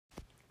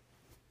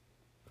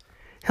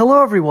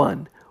Hello,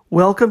 everyone.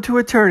 Welcome to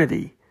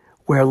Eternity,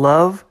 where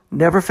love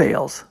never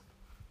fails.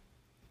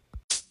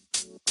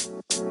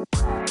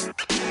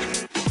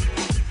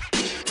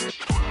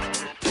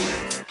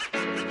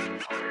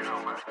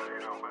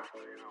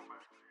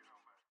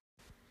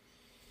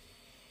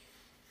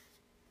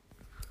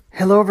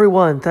 Hello,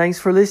 everyone. Thanks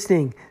for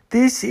listening.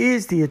 This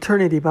is the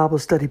Eternity Bible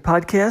Study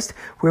Podcast,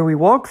 where we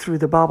walk through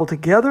the Bible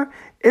together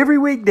every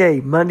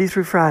weekday, Monday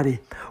through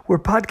Friday. We're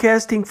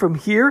podcasting from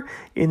here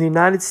in the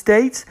United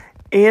States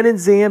and in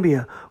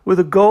Zambia, with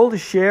a goal to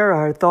share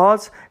our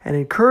thoughts and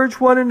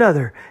encourage one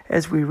another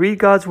as we read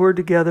God's Word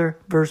together,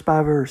 verse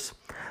by verse.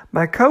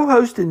 My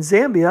co-host in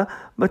Zambia,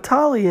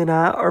 Matali, and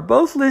I are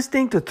both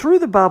listening to Through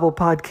the Bible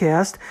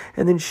podcast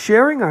and then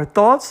sharing our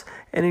thoughts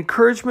and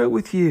encouragement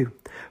with you.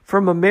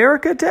 From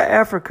America to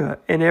Africa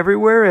and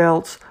everywhere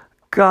else,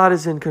 God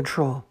is in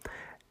control.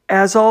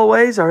 As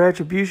always, our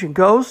attribution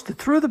goes to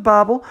Through the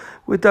Bible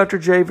with Dr.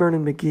 J.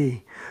 Vernon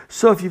McGee.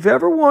 So if you've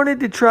ever wanted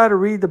to try to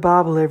read the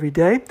Bible every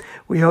day,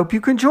 we hope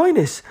you can join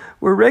us.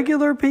 We're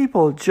regular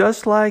people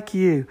just like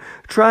you,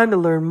 trying to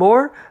learn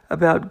more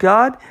about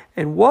God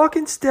and walk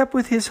in step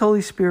with His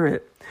Holy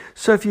Spirit.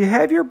 So if you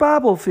have your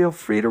Bible, feel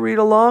free to read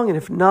along, and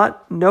if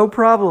not, no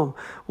problem.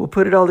 We'll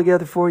put it all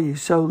together for you.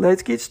 So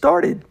let's get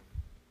started.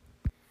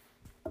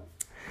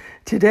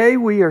 Today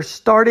we are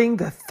starting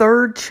the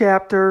third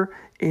chapter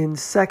in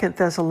 2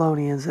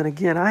 Thessalonians. And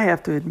again, I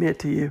have to admit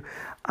to you,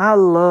 I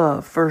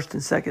love 1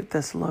 and 2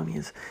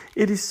 Thessalonians.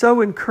 It is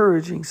so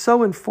encouraging,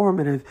 so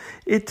informative.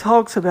 It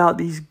talks about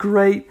these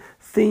great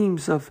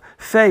themes of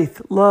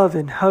faith, love,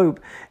 and hope.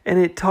 And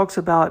it talks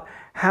about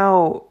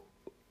how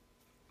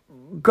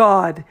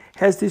God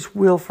has this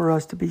will for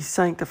us to be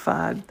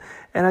sanctified.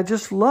 And I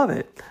just love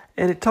it.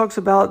 And it talks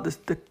about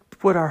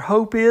what our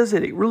hope is,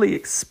 and it really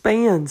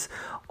expands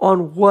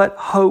on what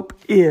hope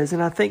is.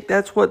 And I think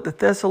that's what the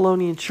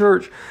Thessalonian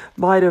church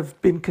might have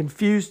been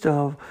confused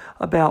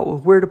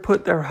about where to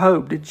put their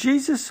hope. Did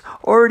Jesus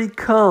already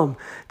come?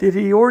 Did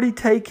He already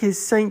take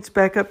His saints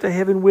back up to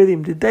heaven with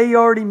Him? Did they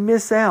already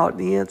miss out? And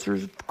the answer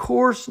is, of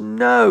course,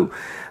 no.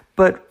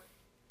 But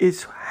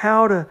it's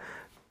how to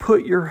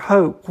put your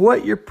hope,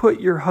 what you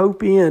put your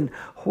hope in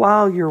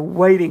while you're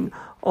waiting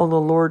on the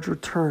Lord's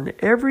return.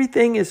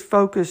 Everything is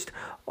focused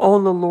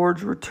on the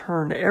Lord's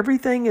return.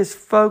 Everything is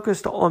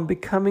focused on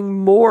becoming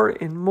more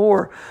and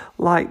more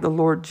like the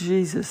Lord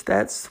Jesus.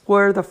 That's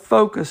where the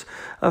focus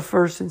of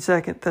 1 and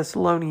 2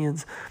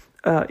 Thessalonians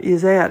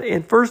is at.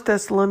 And 1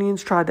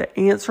 Thessalonians tried to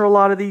answer a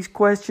lot of these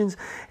questions,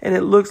 and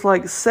it looks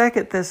like 2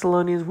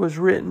 Thessalonians was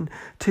written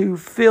to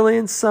fill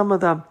in some of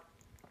the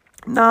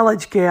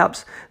knowledge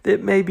gaps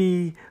that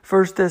maybe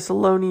 1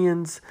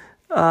 Thessalonians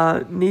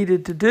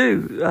needed to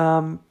do.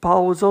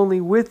 Paul was only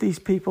with these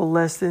people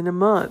less than a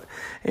month.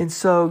 And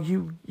so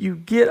you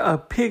get a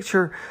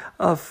picture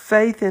of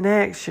faith in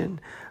action,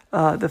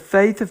 the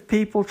faith of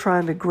people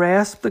trying to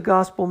grasp the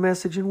gospel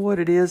message and what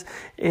it is,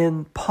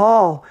 and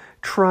Paul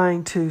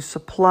trying to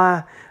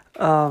supply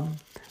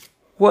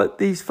what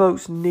these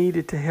folks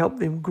needed to help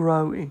them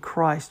grow in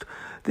Christ.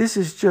 This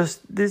is just,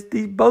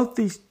 both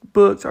these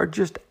books are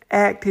just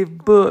active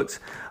books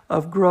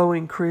of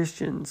growing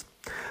Christians.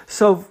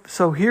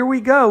 So here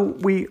we go.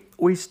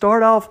 We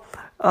start off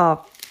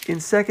in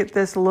 2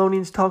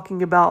 Thessalonians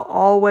talking about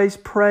always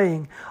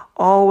praying,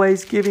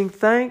 always giving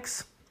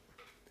thanks.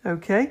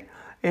 Okay?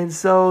 And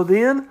so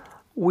then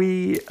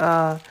we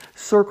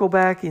circle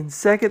back in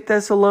 2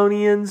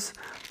 Thessalonians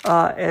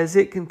as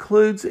it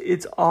concludes,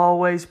 it's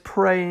always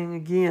praying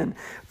again.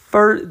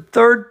 Third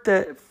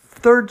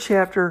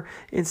chapter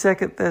in 2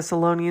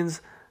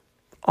 Thessalonians,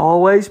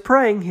 always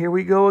praying. Here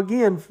we go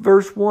again.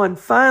 Verse 1,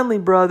 finally,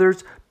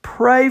 brothers,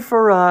 pray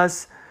for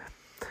us.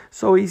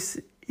 So he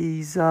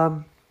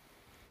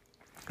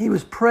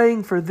was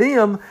praying for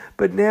them,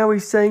 but now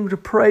he's saying to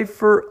pray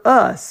for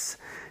us.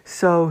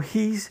 So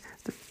he's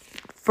the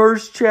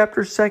first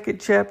chapter,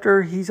 second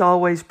chapter, he's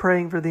always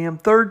praying for them.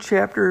 Third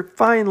chapter,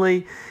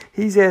 finally,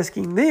 he's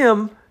asking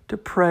them to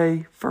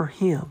pray for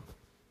him.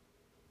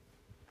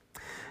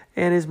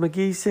 And as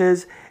McGee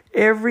says,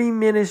 every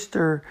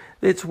minister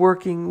that's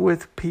working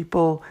with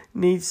people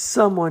needs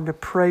someone to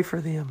pray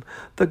for them.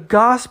 The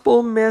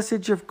gospel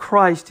message of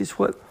Christ is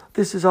what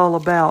this is all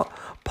about.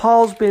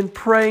 Paul's been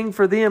praying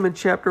for them in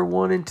chapter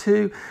 1 and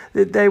 2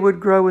 that they would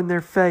grow in their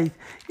faith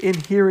in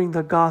hearing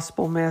the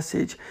gospel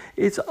message.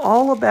 It's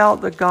all about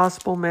the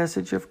gospel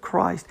message of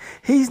Christ.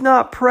 He's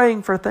not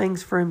praying for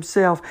things for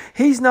himself.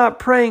 He's not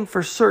praying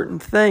for certain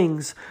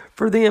things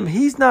for them.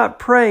 He's not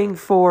praying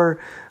for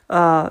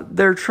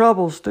their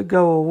troubles to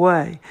go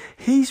away.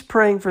 He's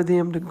praying for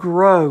them to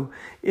grow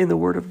in the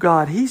Word of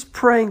God. He's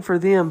praying for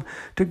them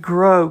to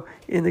grow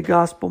in the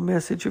gospel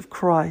message of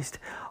Christ.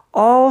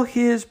 All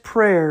his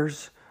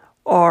prayers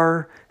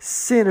are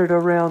centered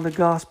around the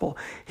gospel.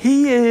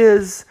 He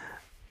is,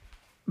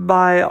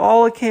 by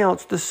all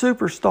accounts, the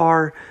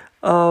superstar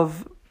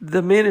of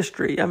the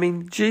ministry. I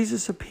mean,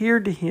 Jesus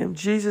appeared to him.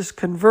 Jesus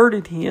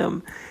converted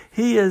him.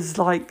 He is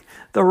like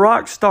the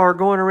rock star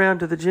going around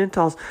to the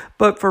Gentiles.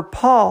 But for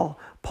Paul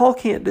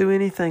can't do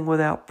anything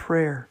without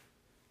prayer.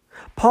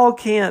 Paul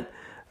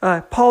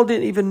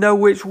didn't even know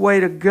which way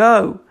to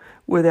go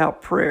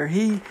without prayer.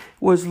 He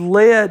was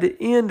led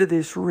into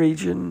this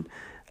region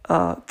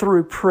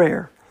through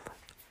prayer.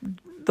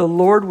 The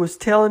Lord was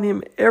telling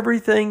him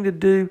everything to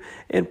do,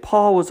 and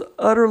Paul was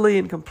utterly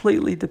and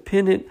completely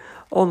dependent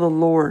on the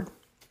Lord.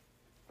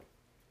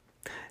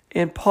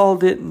 And Paul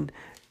didn't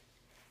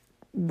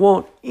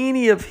want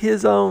any of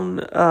his own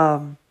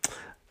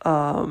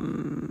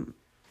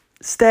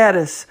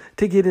status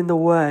to get in the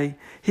way.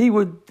 He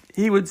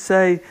would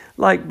say,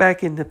 like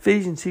back in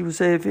Ephesians, he would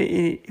say,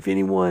 if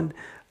anyone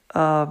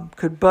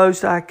could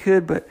boast, I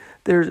could, but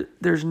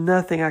there's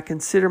nothing. I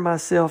consider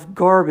myself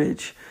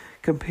garbage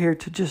compared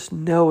to just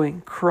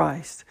knowing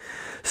Christ.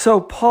 So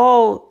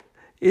Paul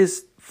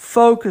is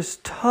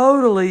focused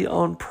totally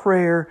on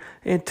prayer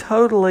and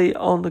totally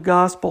on the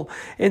gospel.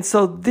 And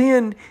so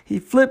then he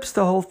flips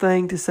the whole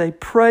thing to say,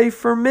 pray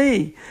for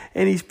me.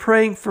 And he's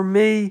praying for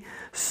me.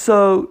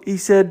 So he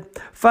said,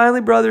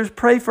 finally, brothers,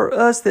 pray for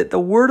us that the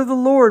word of the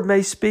Lord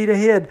may speed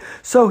ahead.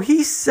 So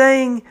he's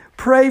saying,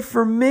 pray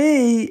for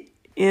me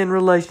in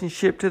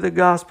relationship to the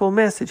gospel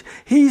message.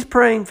 He's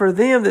praying for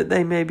them that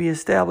they may be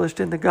established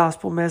in the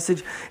gospel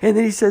message. And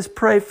then he says,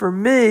 pray for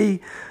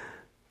me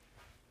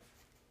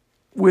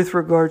with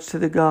regards to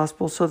the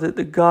gospel so that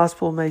the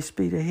gospel may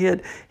speed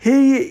ahead.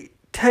 He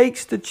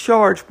takes the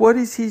charge. What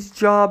is his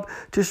job?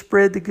 To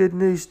spread the good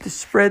news, to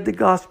spread the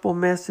gospel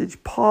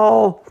message.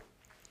 Paul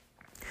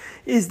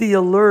is the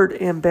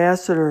alert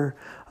ambassador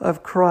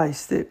of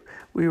Christ that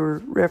we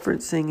were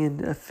referencing in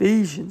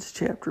Ephesians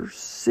chapter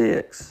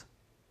 6.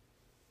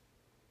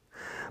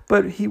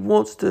 But he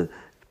wants to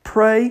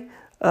pray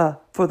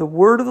for the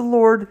word of the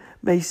Lord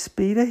may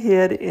speed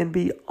ahead and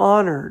be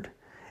honored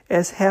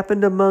as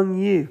happened among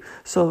you.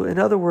 So in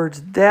other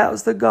words, that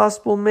was the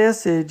gospel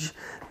message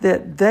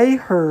that they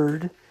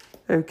heard,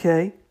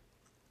 okay?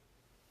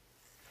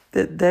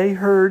 That they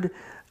heard,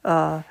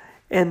 so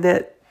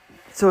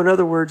in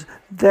other words,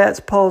 that's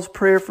Paul's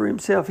prayer for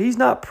himself. He's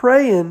not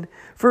praying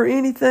for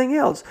anything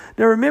else.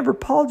 Now remember,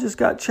 Paul just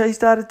got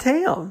chased out of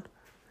town.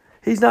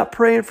 He's not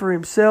praying for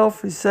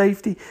himself, his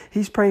safety.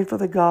 He's praying for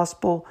the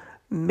gospel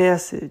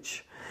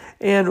message.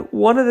 And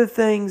one of the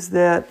things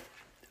that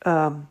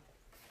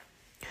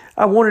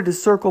I wanted to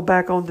circle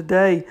back on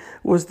today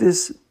was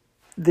this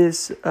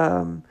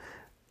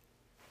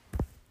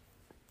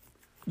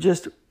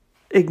just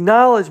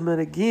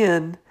acknowledgement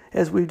again,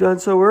 as we've done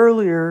so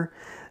earlier,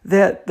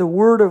 that the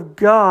Word of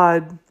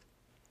God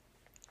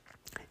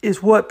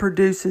is what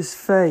produces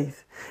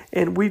faith.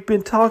 And we've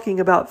been talking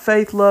about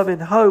faith, love,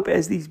 and hope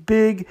as these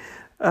big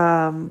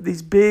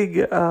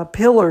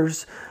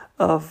pillars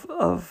of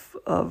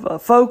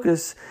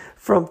focus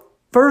from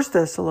 1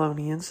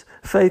 Thessalonians,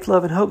 faith,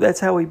 love, and hope. That's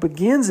how he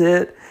begins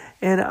it.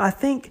 And I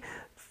think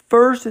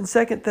 1 and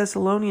 2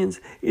 Thessalonians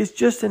is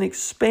just an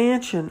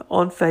expansion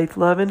on faith,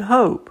 love, and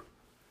hope.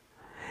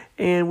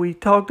 And we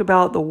talked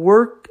about the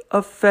work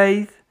of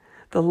faith,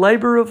 the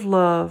labor of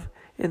love,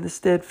 and the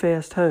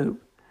steadfast hope.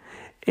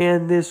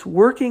 And this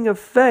working of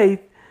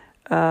faith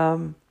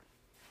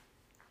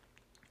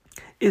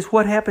is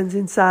what happens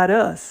inside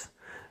us.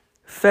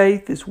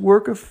 Faith, this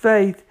work of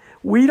faith.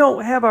 We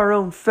don't have our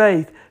own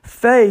faith.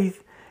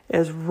 Faith,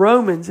 as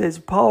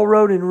Paul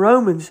wrote in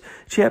Romans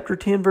chapter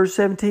 10, verse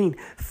 17,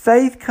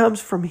 faith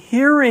comes from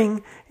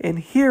hearing and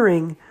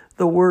hearing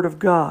the word of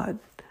God.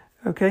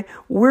 Okay?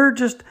 We're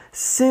just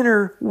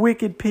sinner,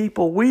 wicked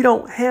people. We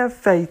don't have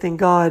faith in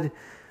God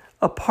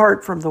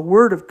apart from the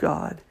word of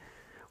God.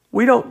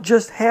 We don't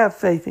just have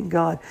faith in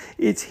God.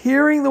 It's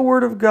hearing the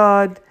word of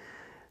God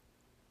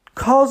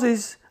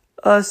causes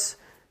us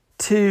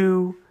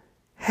to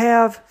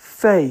have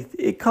faith.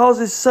 It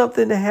causes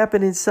something to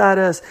happen inside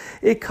us.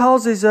 It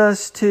causes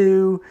us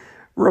to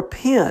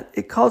repent.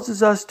 It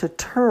causes us to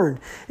turn.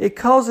 It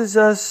causes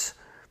us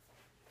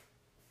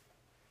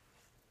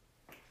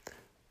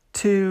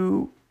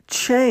to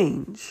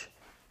change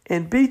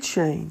and be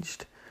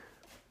changed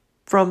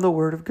from the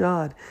Word of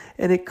God.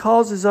 And it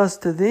causes us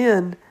to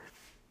then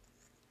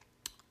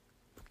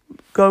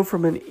go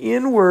from an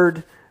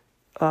inward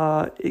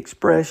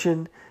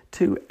expression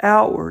to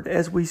outward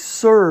as we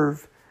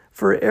serve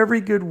for every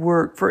good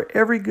work, for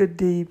every good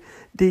deed.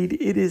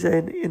 It is,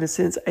 in a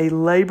sense, a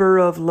labor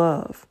of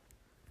love.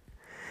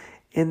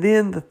 And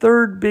then the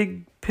third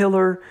big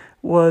pillar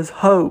was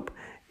hope.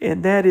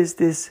 And that is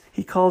this,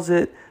 he calls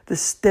it the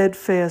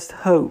steadfast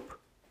hope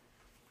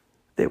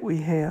that we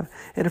have.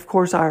 And of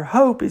course, our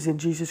hope is in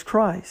Jesus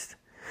Christ.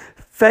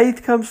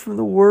 Faith comes from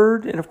the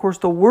Word. And of course,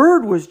 the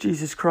Word was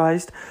Jesus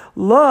Christ.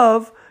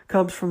 Love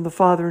comes from the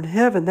Father in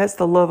heaven. That's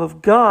the love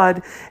of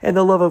God. And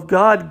the love of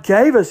God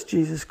gave us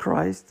Jesus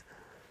Christ.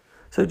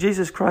 So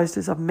Jesus Christ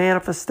is a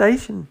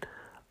manifestation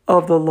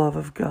of the love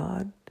of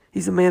God.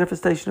 He's a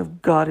manifestation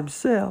of God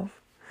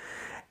himself.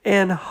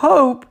 And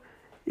hope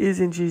is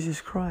in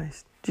Jesus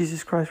Christ.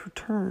 Jesus Christ's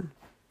return.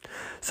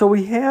 So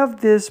we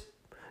have these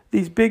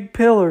big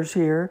pillars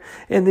here,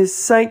 and this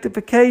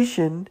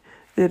sanctification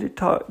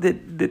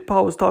that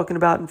Paul was talking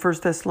about in 1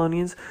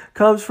 Thessalonians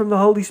comes from the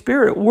Holy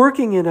Spirit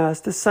working in us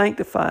to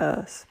sanctify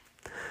us.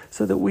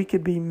 so that we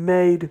could be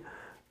made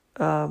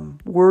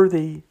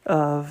worthy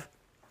of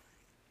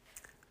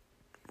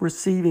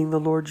receiving the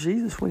Lord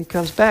Jesus when He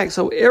comes back.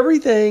 So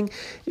everything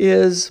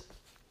is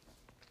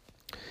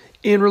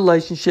in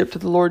relationship to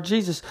the Lord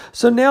Jesus.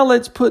 So now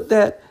let's put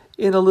that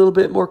in a little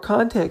bit more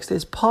context.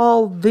 As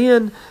Paul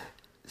then,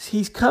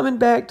 he's coming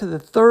back to the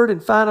third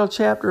and final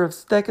chapter of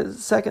 2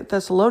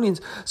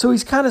 Thessalonians. So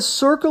he's kind of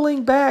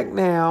circling back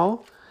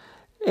now,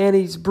 and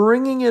he's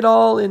bringing it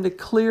all into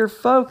clear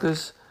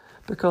focus,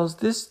 because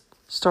this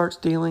starts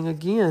dealing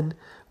again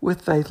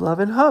with faith, love,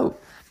 and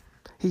hope.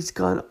 He's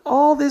gone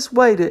all this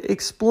way to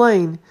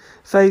explain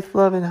faith,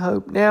 love, and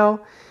hope.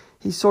 Now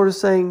he's sort of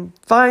saying,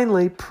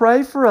 finally,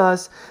 pray for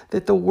us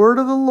that the word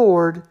of the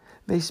Lord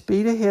may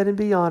speed ahead and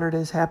be honored,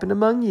 as happened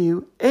among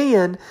you,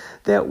 and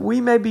that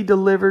we may be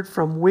delivered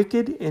from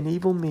wicked and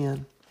evil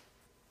men.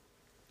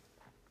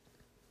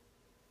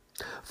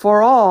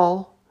 For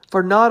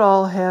not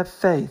all have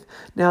faith.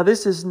 Now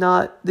this is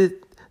not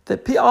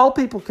that all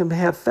people can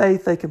have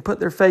faith. They can put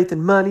their faith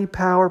in money,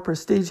 power,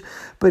 prestige,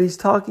 but he's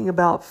talking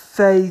about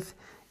faith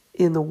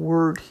in the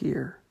word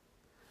here.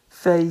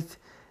 Faith,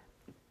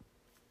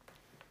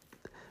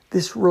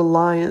 this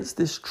reliance,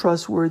 this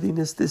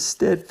trustworthiness, this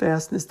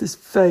steadfastness, this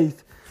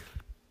faith.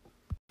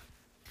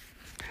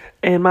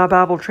 And my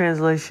Bible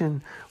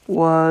translation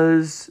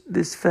was,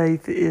 this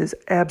faith is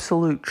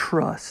absolute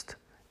trust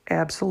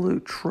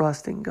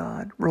in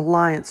God,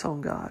 reliance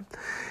on God.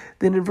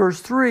 Then in verse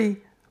 3,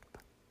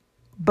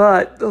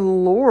 but the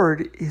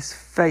Lord is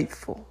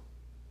faithful.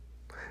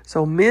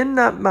 So men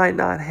might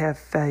not have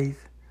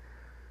faith,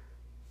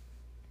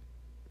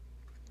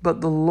 but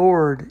the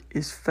Lord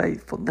is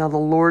faithful. Now the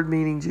Lord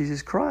meaning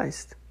Jesus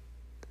Christ.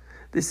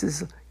 This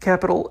is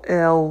capital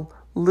L,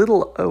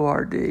 little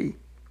O-R-D.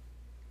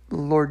 The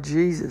Lord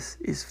Jesus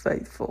is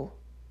faithful.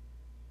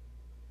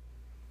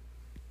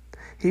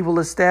 He will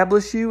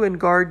establish you and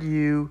guard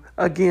you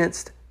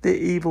against the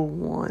evil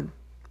one.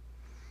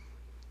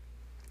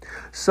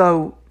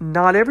 So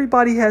not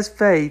everybody has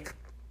faith.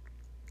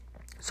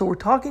 So we're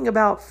talking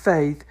about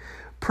faith.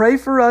 Pray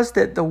for us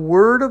that the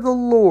word of the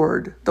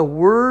Lord,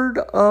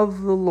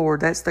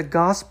 that's the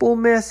gospel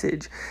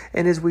message.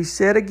 And as we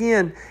said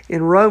again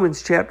in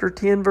Romans chapter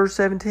 10, verse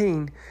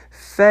 17,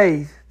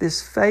 faith,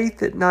 this faith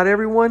that not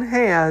everyone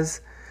has,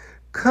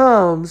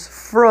 comes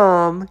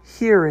from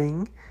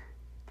hearing,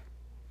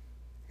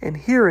 and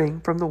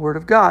hearing from the word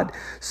of God.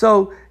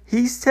 So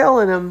he's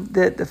telling them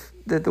that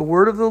the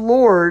word of the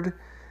Lord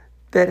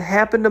that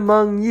happened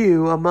among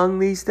you, among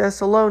these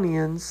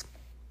Thessalonians,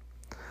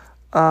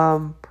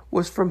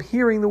 was from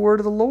hearing the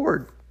word of the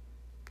Lord.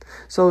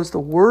 So as the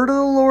word of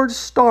the Lord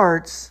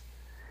starts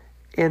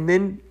and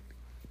then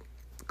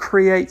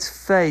creates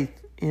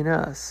faith in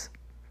us,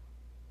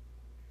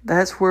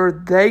 that's where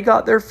they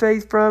got their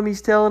faith from,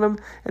 he's telling them,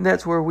 and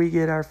that's where we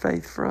get our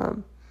faith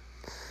from.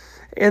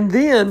 And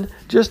then,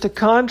 just to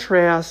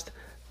contrast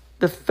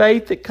the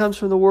faith that comes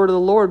from the word of the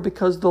Lord,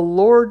 because the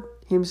Lord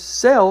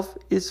himself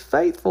is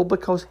faithful,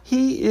 because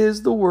he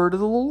is the word of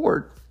the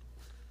Lord.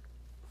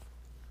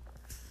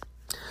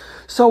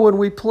 So when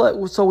we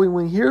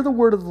hear the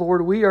word of the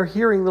Lord, we are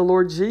hearing the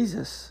Lord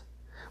Jesus.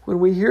 When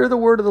we hear the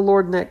word of the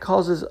Lord, and that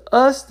causes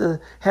us to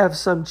have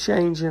some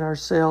change in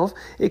ourselves,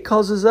 it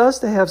causes us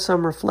to have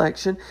some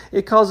reflection.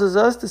 It causes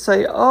us to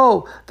say,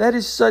 oh, that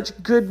is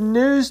such good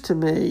news to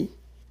me.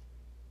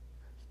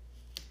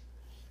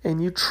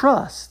 And you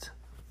trust.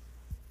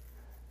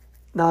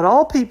 Not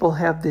all people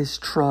have this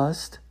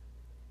trust,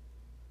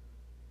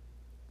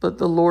 but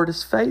the Lord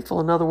is faithful.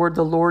 In other words,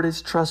 the Lord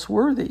is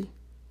trustworthy.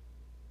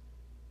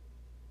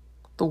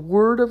 The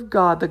Word of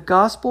God, the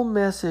gospel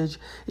message,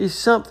 is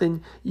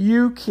something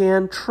you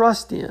can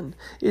trust in.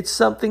 It's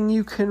something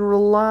you can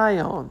rely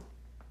on.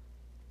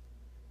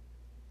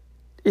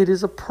 It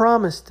is a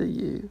promise to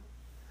you.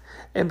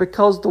 And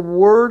because the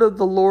word of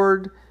the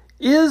Lord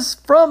is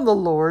from the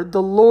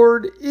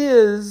Lord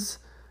is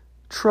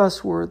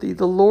trustworthy.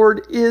 The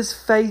Lord is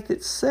faith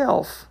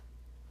itself.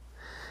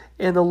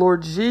 And the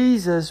Lord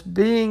Jesus,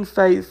 being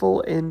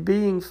faithful and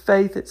being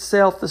faith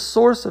itself, the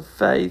source of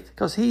faith,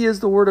 because he is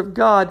the Word of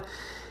God,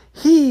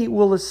 he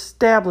will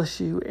establish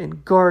you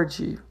and guard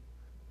you.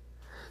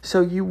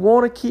 So you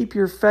want to keep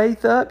your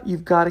faith up,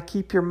 you've got to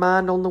keep your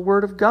mind on the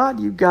Word of God.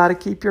 You've got to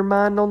keep your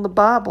mind on the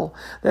Bible.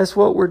 That's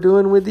what we're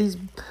doing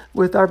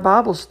with our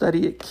Bible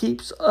study. It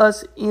keeps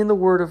us in the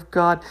Word of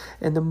God.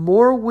 And the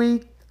more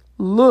we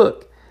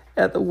look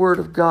at the Word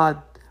of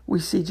God, we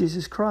see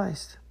Jesus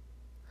Christ.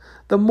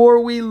 The more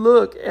we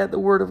look at the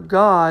Word of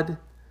God,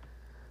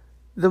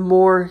 the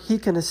more he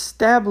can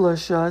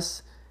establish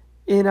us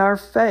in our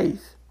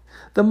faith.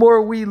 The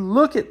more we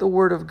look at the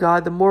Word of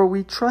God, the more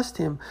we trust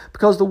him,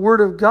 because the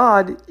Word of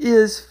God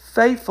is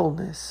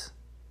faithfulness.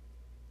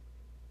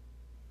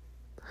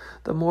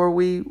 The more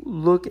we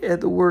look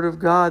at the Word of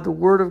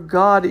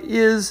God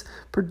is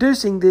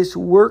producing this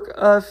work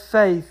of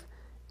faith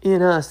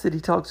in us that he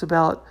talks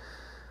about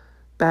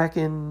back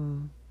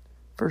in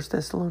 1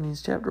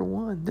 Thessalonians chapter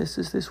 1. This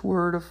is this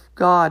Word of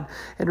God.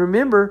 And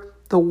remember,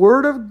 the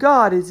Word of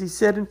God, as he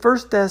said in 1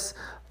 Thess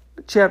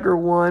chapter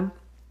 1,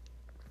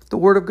 The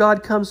Word of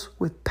God comes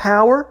with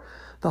power,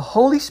 the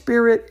Holy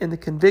Spirit, and the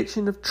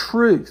conviction of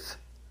truth.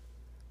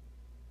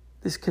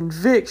 This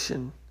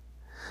conviction.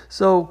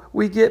 So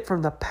we get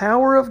from the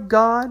power of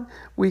God,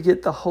 we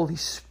get the Holy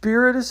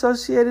Spirit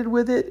associated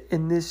with it,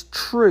 and this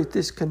truth,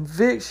 this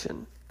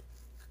conviction.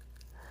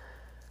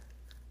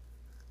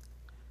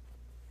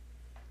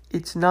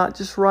 It's not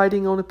just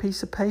writing on a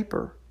piece of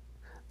paper.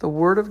 The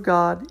Word of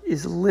God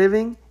is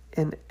living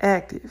and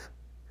active,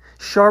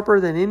 sharper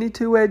than any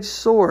two-edged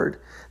sword.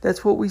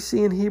 That's what we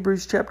see in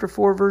Hebrews chapter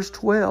 4, verse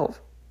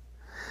 12.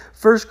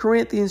 1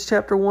 Corinthians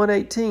chapter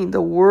 1:18,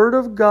 the Word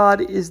of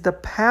God is the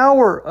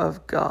power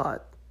of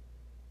God.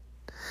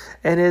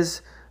 And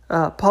as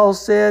Paul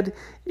said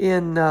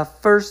in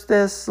 1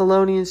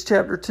 Thessalonians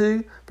chapter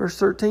 2, verse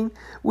 13,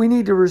 we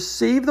need to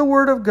receive the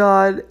Word of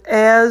God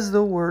as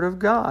the Word of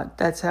God.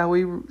 That's how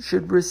we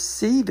should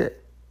receive it.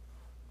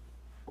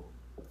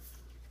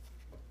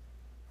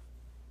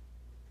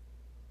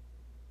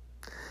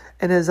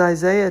 And as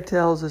Isaiah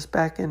tells us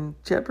back in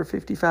chapter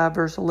 55,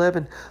 verse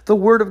 11, the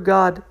Word of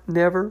God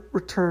never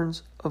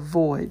returns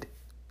void.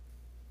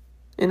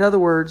 In other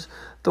words,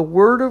 the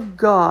Word of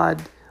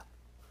God,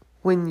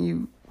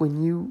 when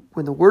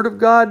the Word of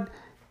God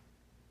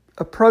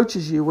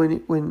approaches you, when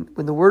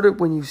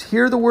you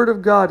hear the Word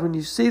of God, when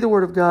you see the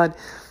Word of God,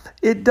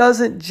 it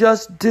doesn't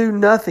just do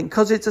nothing,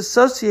 because it's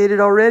associated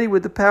already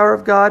with the power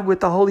of God, with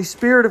the Holy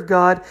Spirit of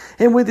God,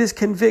 and with this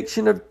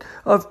conviction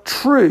of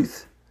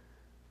truth.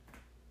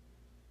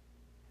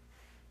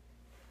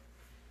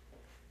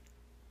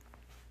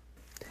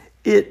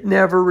 It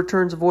never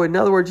returns void. In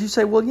other words, you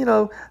say,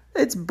 well,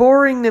 it's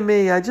boring to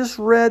me. I just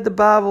read the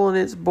Bible and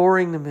it's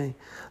boring to me.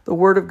 The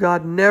Word of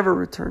God never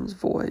returns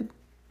void.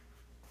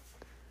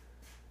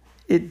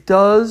 It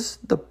does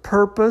the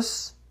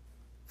purpose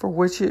for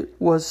which it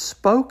was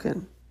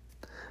spoken.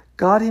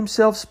 God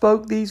Himself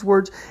spoke these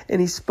words, and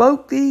He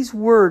spoke these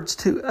words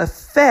to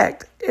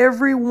affect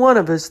every one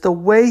of us the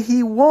way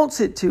He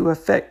wants it to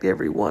affect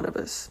every one of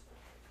us.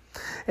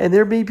 And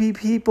there may be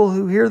people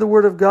who hear the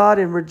Word of God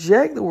and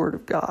reject the Word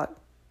of God.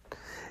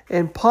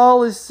 And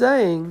Paul is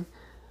saying,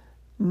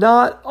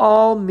 not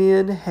all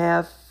men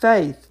have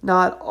faith.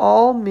 Not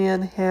all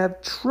men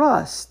have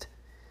trust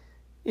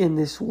in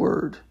this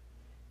Word.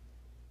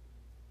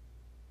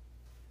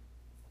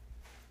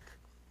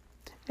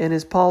 And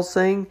as Paul's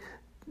saying,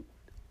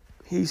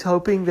 he's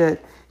hoping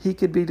that he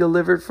could be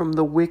delivered from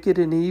the wicked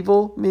and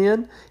evil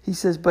men. He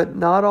says, but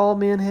not all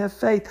men have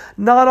faith.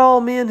 Not all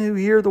men who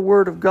hear the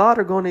Word of God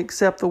are going to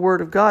accept the Word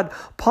of God.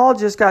 Paul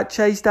just got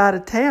chased out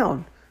of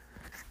town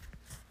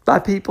by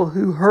people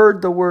who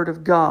heard the Word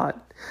of God.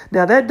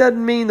 Now, that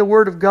doesn't mean the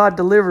Word of God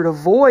delivered a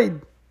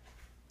void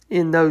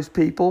in those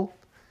people.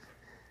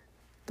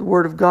 The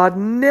Word of God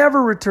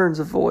never returns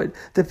a void.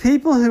 The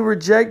people who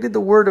rejected the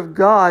Word of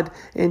God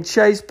and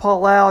chased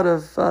Paul out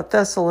of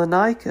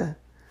Thessalonica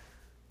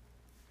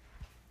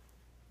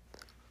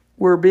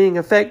were being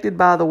affected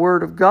by the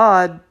Word of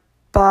God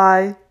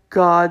by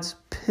God's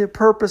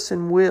purpose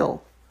and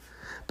will,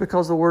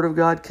 because the Word of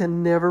God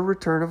can never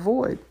return a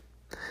void.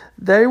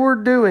 They were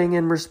doing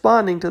and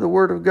responding to the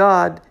Word of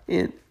God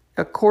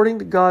according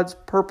to God's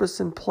purpose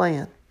and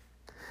plan.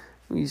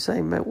 You say,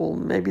 well,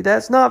 maybe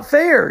that's not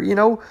fair.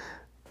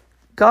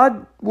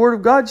 Word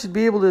of God should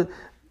be able to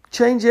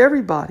change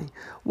everybody.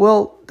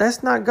 Well,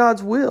 that's not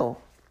God's will.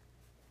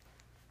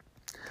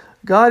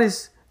 God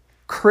has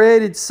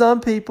created some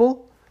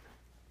people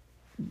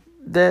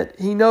that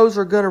He knows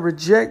are going to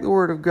reject the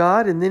Word of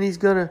God, and then He's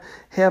going to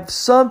have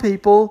some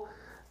people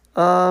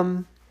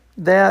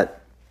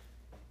that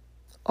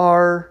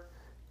are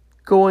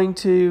going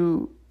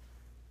to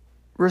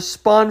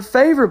respond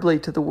favorably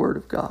to the Word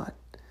of God.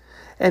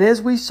 And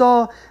as we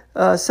saw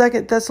 2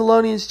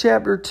 Thessalonians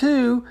chapter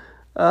 2,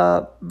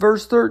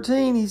 verse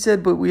 13, he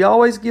said, but we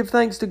always give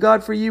thanks to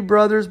God for you,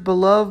 brothers,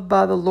 beloved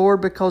by the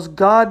Lord, because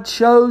God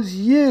chose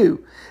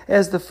you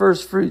as the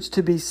first fruits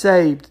to be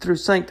saved through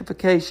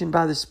sanctification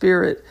by the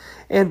Spirit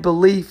and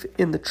belief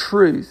in the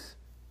truth.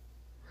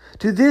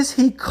 To this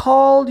He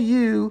called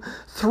you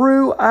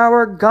through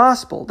our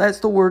gospel. That's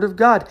the Word of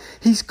God.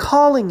 He's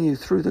calling you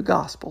through the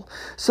gospel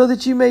so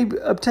that you may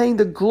obtain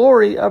the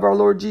glory of our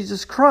Lord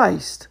Jesus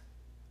Christ.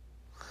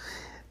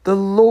 The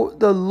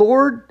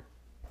Lord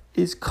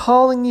is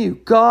calling you.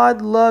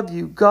 God loved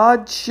you.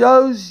 God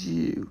chose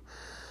you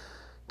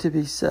to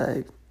be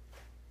saved.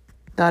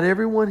 Not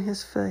everyone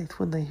has faith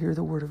when they hear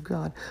the Word of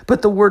God.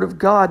 But the Word of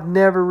God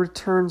never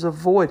returns a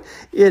void.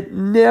 It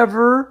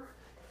never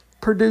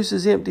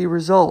produces empty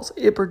results.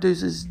 It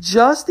produces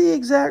just the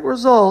exact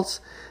results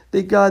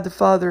that God the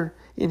Father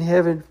in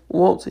heaven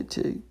wants it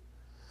to.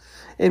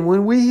 And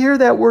when we hear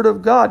that Word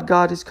of God,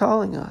 God is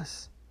calling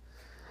us.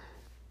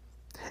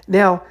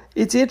 Now,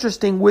 it's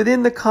interesting,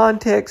 within the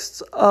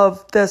context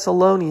of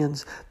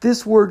Thessalonians,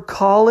 this word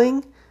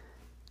calling,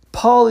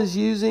 Paul is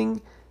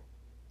using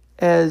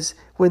as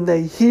when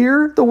they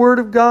hear the Word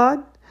of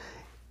God,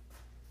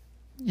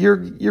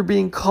 you're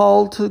being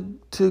called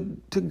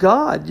to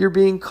God. You're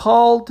being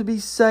called to be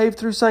saved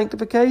through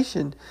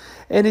sanctification.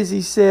 And as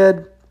he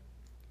said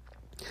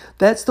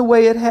That's the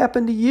way it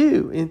happened to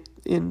you.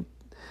 In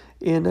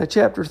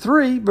chapter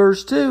 3,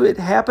 verse 2, it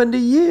happened to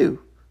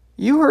you.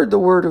 You heard the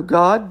word of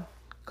God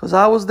because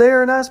I was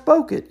there and I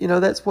spoke it.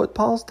 That's what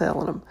Paul's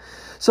telling them.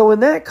 So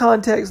in that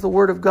context, the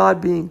word of God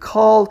being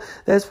called,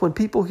 that's when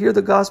people hear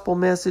the gospel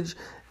message.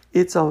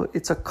 It's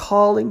a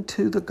calling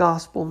to the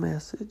gospel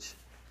message.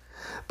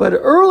 But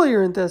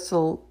earlier in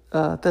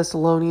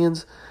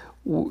Thessalonians,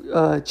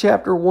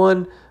 chapter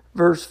 1,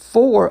 verse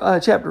 4,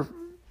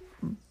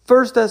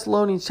 1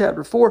 Thessalonians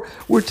chapter 4,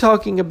 we're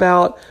talking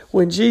about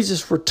when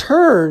Jesus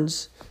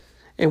returns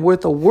and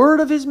with the word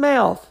of his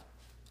mouth,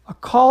 a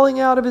calling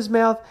out of his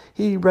mouth,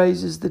 he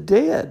raises the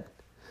dead.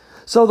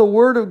 So the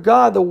word of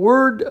God,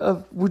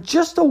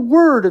 just a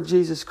word of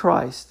Jesus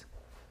Christ,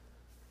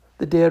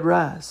 the dead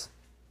rise.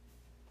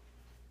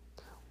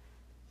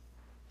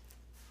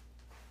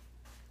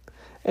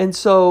 And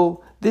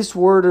so this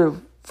word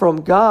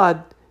from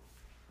God,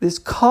 this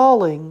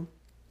calling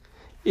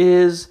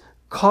is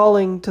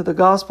calling to the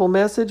gospel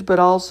message, but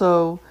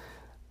also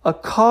a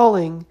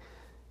calling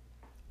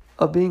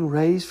of being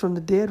raised from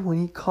the dead when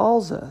he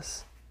calls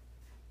us.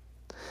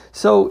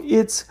 So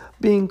it's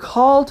being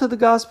called to the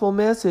gospel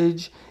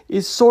message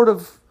is sort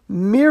of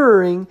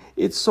mirroring,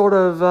 it's sort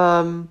of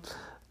a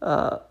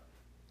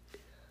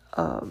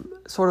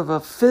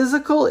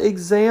physical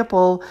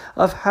example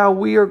of how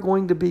we are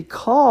going to be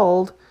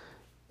called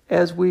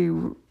as we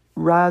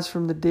rise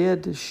from the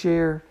dead to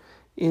share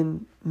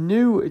in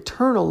new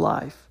eternal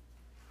life.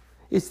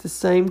 It's the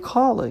same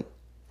calling.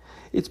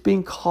 It's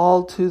being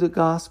called to the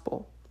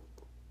gospel.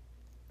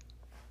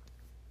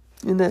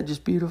 Isn't that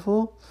just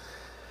beautiful?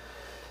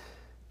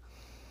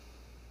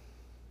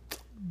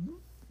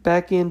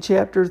 Back in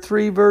chapter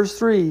 3, verse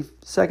 3,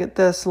 2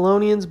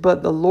 Thessalonians,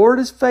 but the Lord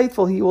is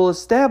faithful. He will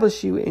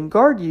establish you and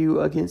guard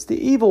you against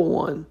the evil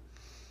one.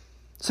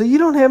 So you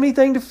don't have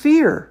anything to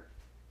fear.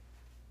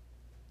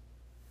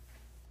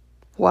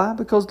 Why?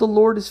 Because the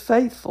Lord is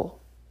faithful.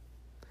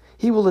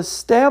 He will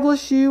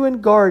establish you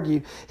and guard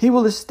you. He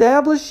will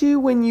establish you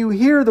when you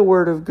hear the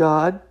word of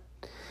God.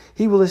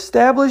 He will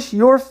establish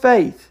your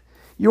faith.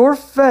 Your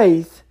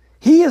faith.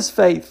 He is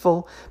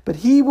faithful, but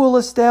he will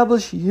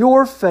establish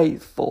your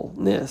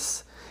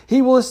faithfulness. He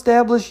will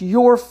establish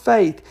your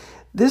faith.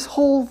 This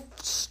whole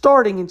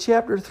starting in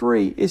chapter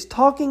 3 is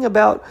talking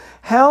about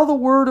how the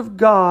word of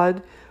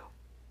God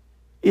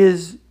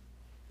is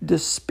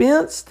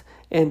dispensed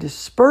and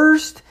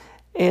dispersed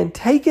and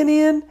taken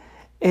in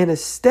and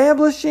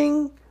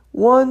establishing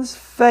one's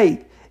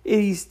faith.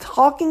 He's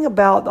talking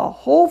about the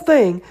whole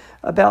thing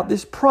about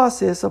this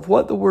process of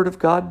what the word of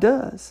God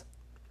does.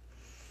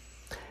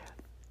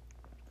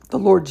 The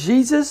Lord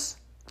Jesus,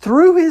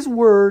 through his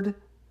word,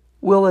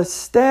 will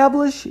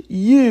establish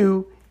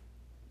you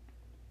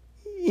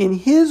in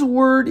his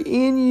word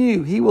in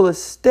you. He will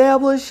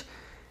establish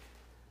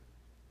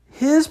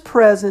his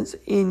presence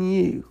in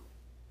you.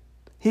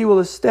 He will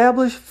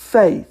establish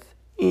faith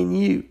in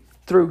you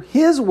through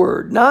his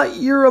word, not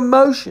your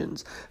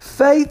emotions.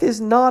 Faith is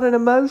not an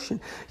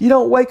emotion. You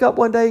don't wake up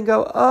one day and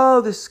go,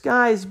 oh, the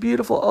sky is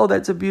beautiful. Oh,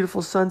 that's a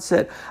beautiful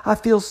sunset. I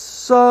feel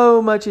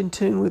so much in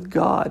tune with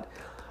God.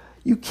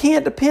 You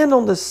can't depend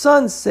on the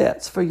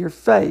sunsets for your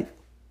faith,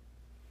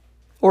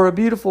 or a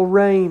beautiful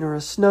rain or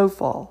a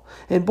snowfall.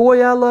 And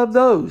boy, I love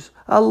those.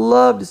 I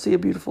love to see a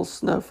beautiful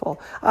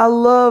snowfall. I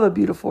love a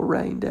beautiful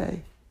rain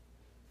day.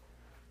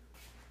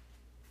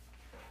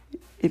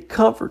 It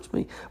comforts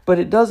me, but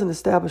it doesn't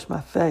establish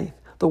my faith.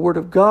 The Word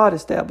of God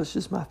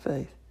establishes my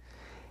faith.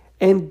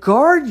 And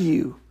guard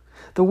you.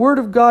 The Word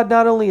of God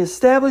not only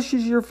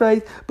establishes your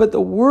faith, but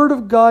the Word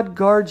of God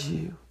guards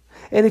you.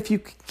 And if you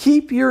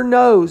keep your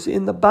nose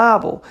in the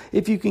Bible,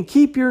 if you can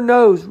keep your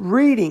nose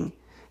reading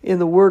in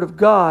the Word of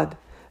God,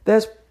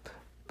 that's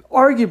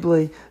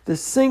arguably the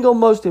single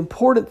most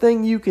important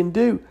thing you can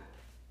do.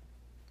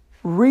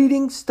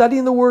 Reading,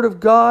 studying the Word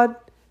of God,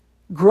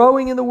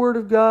 growing in the Word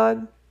of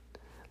God,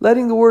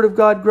 letting the Word of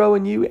God grow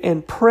in you,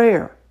 and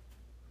prayer.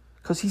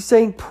 Because he's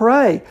saying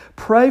pray.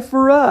 Pray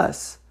for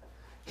us.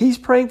 He's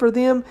praying for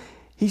them.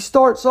 He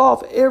starts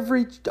off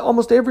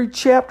almost every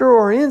chapter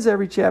or ends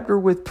every chapter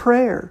with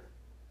prayer.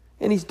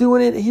 And he's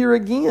doing it here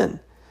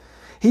again.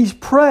 He's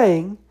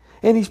praying,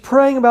 and he's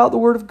praying about the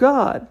Word of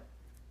God.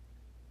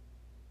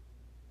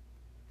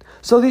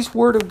 So this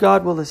Word of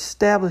God will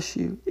establish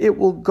you. It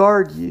will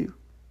guard you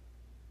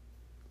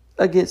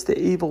against the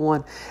evil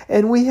one.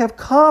 And we have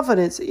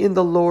confidence in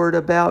the Lord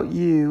about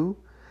you,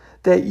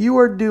 that you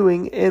are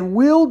doing and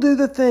will do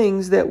the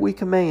things that we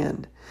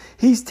command.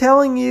 He's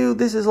telling you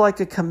this is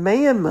like a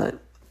commandment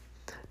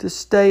to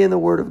stay in the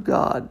Word of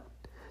God,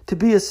 to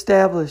be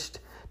established,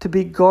 to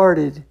be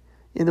guarded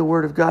in the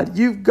Word of God.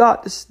 You've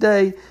got to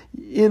stay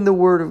in the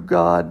Word of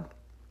God.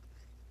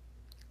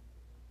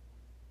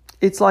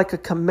 It's like a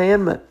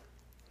commandment.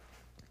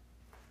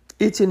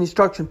 It's an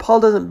instruction. Paul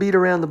doesn't beat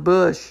around the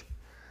bush.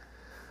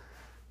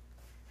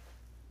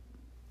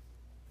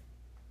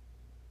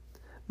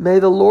 May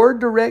the Lord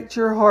direct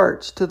your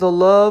hearts to the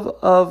love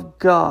of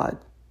God.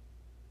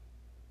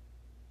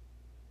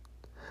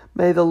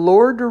 May the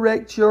Lord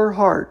direct your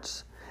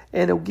hearts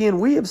And again,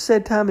 we have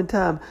said time and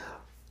time,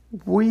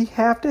 we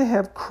have to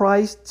have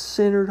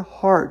Christ-centered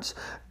hearts.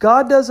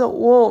 God doesn't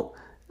want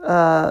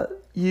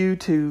you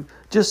to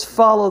just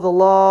follow the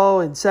law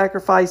and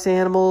sacrifice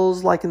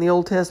animals like in the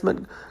Old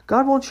Testament.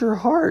 God wants your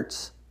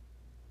hearts.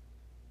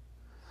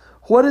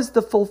 What is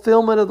the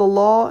fulfillment of the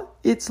law?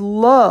 It's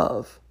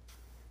love.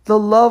 The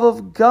love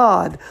of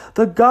God.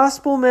 The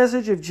gospel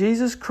message of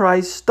Jesus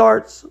Christ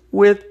starts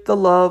with the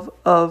love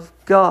of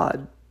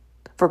God.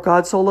 For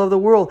God so loved the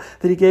world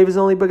that He gave His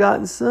only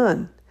begotten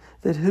Son,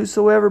 that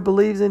whosoever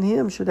believes in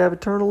Him should have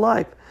eternal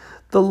life.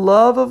 The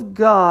love of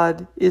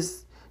God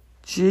is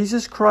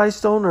Jesus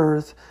Christ on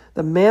earth,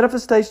 the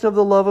manifestation of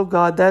the love of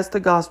God. That's the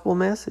gospel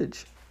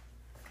message.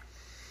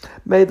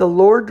 May the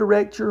Lord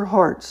direct your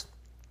hearts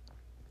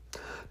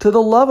to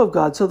the love of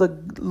God. So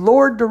the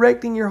Lord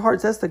directing your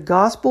hearts, that's the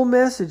gospel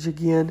message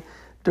again,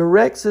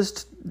 directs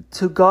us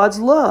to God's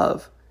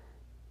love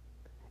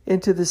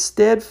and to the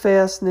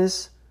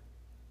steadfastness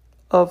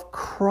of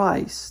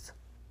Christ.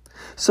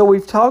 So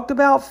we've talked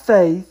about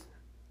faith.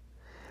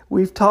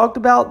 We've talked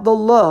about the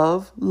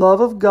love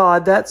of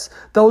God.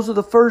 Those are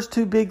the first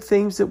two big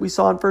themes that we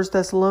saw in 1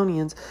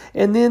 Thessalonians.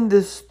 And then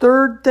this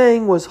third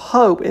thing was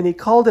hope, and he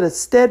called it a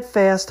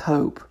steadfast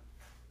hope.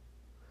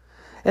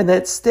 And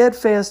that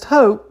steadfast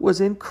hope was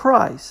in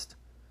Christ.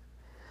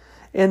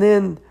 And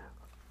then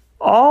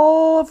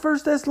all of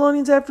 1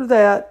 Thessalonians after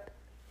that,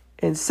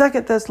 and 2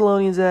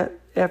 Thessalonians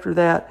after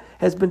that,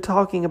 has been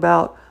talking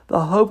about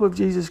the hope of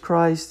Jesus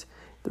Christ,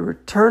 the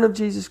return of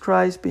Jesus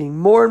Christ, being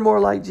more and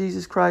more like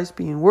Jesus Christ,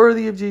 being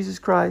worthy of Jesus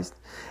Christ,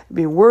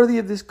 being worthy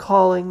of this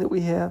calling that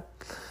we have.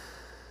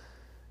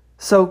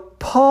 So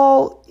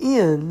Paul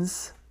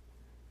is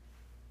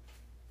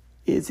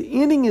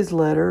ending his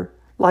letter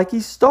like he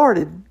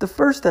started the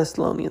first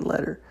Thessalonian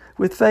letter,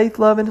 with faith,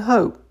 love, and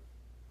hope.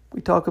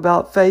 We talk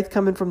about faith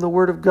coming from the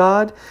Word of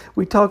God.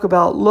 We talk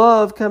about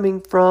love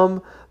coming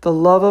from the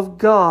love of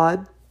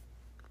God.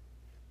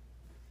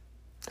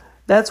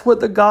 That's what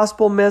the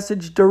gospel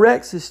message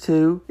directs us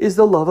to, is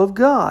the love of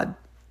God.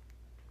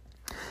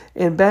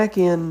 And back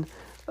in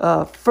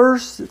 1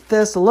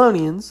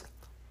 Thessalonians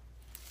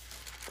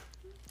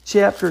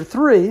chapter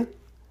 3,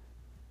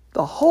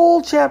 the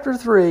whole chapter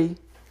 3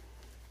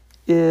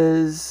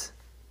 is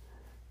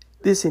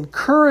this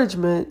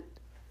encouragement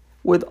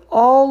with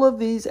all of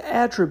these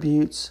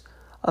attributes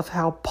of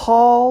how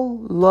Paul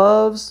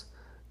loves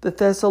the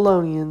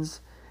Thessalonians,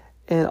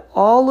 and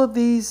all of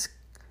these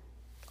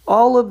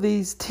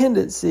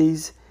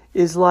tendencies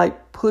is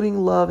like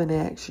putting love in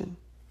action.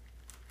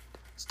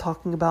 It's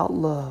talking about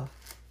love.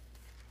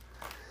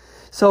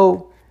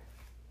 So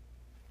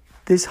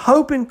this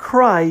hope in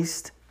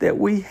Christ that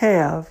we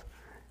have,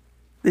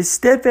 this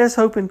steadfast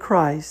hope in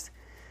Christ,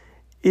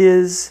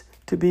 is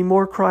to be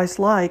more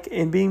Christ-like.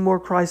 And being more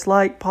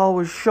Christ-like, Paul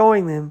was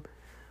showing them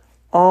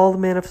all the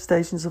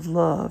manifestations of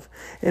love.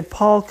 And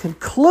Paul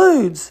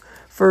concludes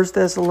 1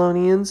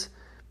 Thessalonians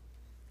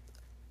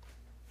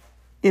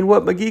in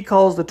what McGee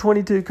calls the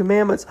 22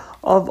 commandments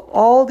of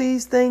all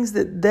these things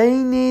that they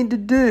need to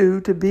do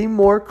to be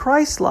more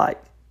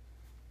Christ-like.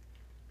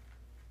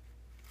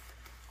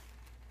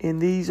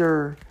 And these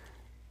are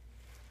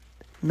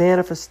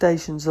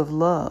manifestations of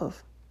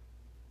love.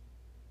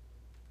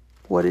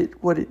 What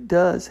it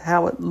does,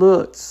 how it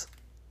looks.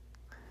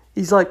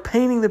 He's like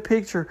painting the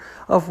picture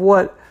of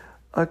what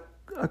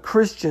a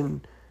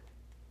Christian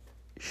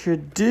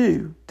should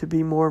do to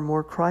be more and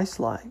more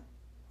Christ-like.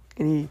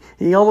 And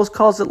he almost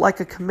calls it like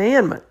a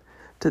commandment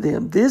to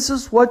them. This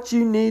is what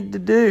you need to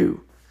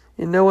do.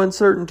 In no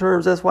uncertain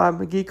terms. That's why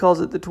McGee calls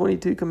it the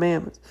 22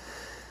 commandments.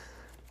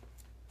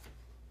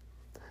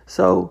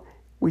 So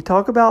we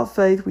talk about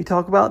faith. We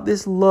talk about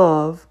this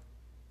love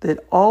that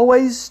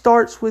always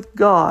starts with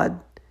God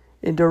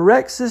and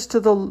directs us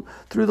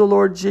through the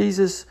Lord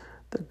Jesus,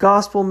 the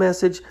gospel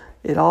message.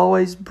 It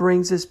always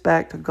brings us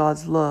back to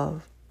God's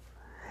love.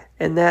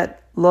 And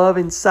that love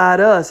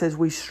inside us, as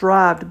we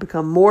strive to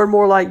become more and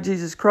more like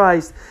Jesus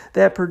Christ,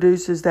 that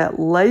produces that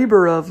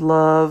labor of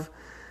love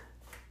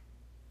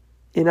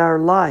in our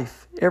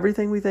life.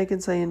 Everything we think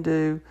and say and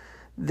do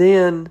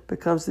then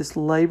becomes this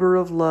labor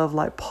of love,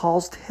 like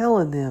Paul's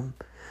telling them.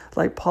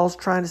 Like Paul's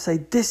trying to say,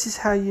 this is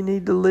how you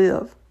need to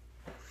live.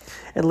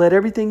 And let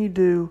everything you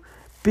do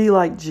be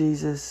like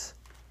Jesus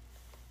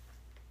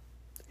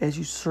as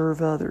you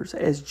serve others,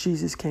 as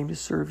Jesus came to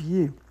serve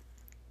you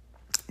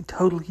in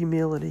total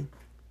humility.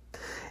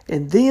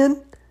 And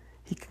then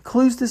he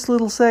concludes this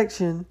little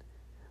section,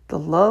 the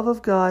love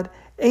of God,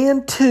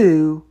 and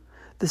two,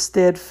 the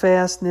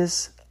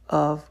steadfastness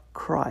of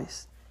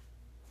Christ.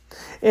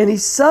 And he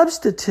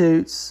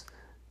substitutes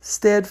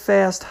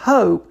steadfast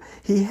hope.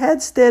 He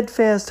had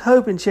steadfast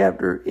hope in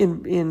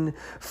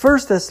 1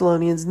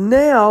 Thessalonians.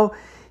 Now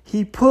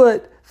he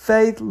put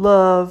faith,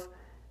 love,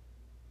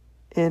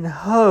 and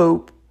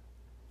hope,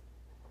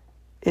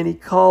 and he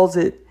calls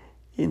it,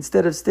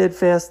 instead of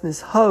steadfast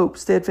hope,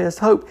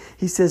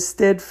 he says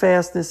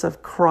steadfastness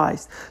of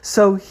Christ.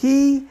 So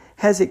he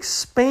has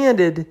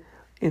expanded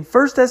in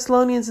 1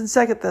 Thessalonians and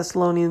 2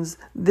 Thessalonians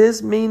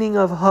this meaning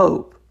of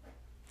hope.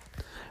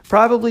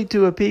 probably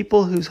to a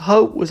people whose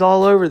hope was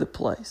all over the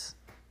place,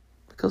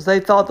 because they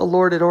thought the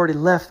Lord had already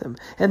left them,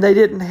 and they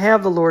didn't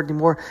have the Lord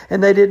anymore,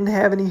 and they didn't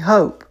have any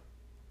hope.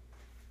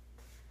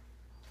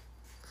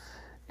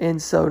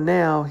 And so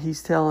now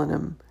he's telling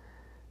them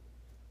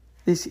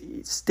this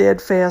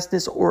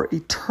steadfastness or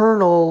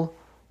eternal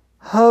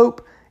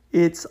hope,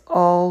 it's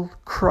all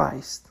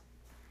Christ.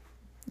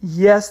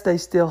 Yes, they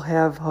still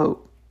have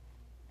hope.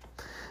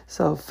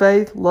 So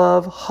faith,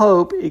 love,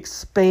 hope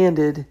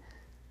expanded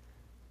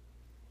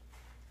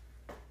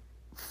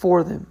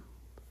for them.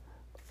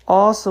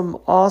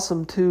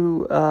 Awesome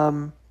two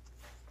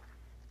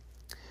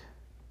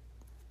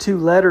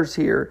letters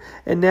here.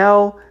 And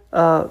now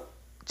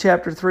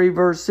chapter 3,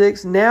 verse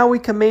 6. Now we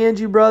command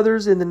you,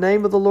 brothers, in the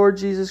name of the Lord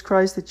Jesus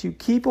Christ, that you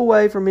keep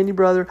away from any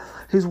brother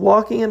who's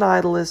walking in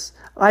idleness,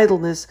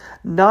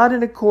 not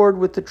in accord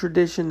with the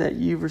tradition that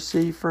you've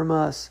received from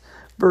us.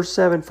 Verse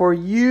 7. For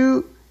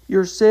you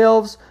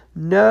yourselves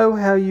know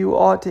how you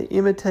ought to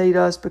imitate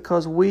us,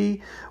 because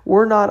we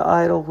were not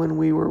idle when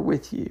we were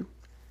with you.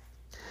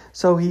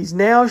 So he's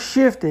now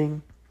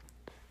shifting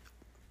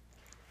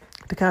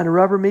to kind of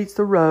rubber meets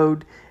the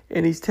road,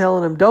 and he's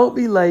telling them, don't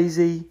be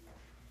lazy.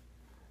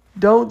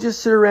 Don't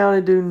just sit around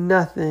and do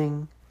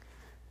nothing.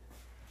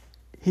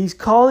 He's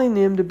calling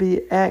them to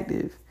be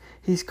active.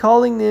 He's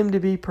calling them to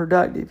be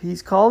productive.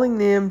 He's calling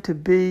them to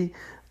be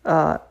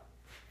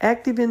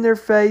active in their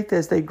faith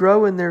as they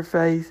grow in their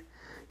faith,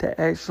 to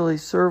actually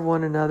serve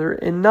one another,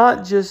 and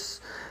not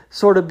just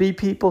sort of be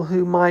people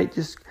who might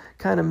just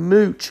kind of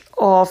mooch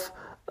off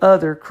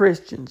other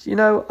Christians.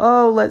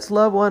 Let's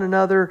love one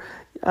another.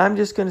 I'm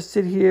just going to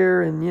sit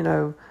here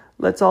and,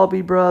 let's all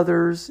be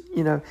brothers.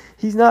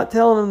 He's not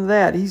telling them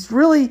that.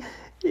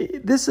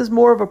 This is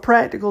more of a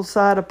practical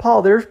side of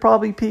Paul. There's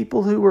probably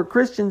people who were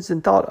Christians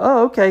and thought,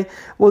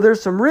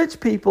 there's some rich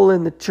people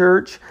in the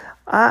church.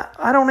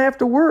 I don't have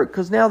to work,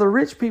 because now the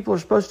rich people are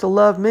supposed to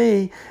love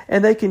me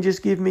and they can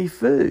just give me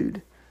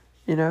food,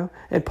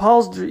 And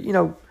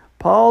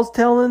Paul's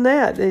telling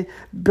that.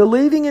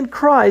 Believing in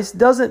Christ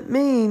doesn't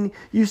mean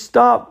you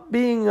stop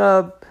being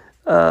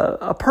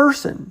a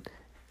person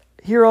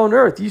here on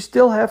earth. You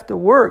still have to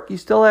work. You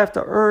still have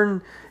to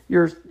earn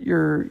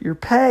your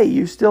pay.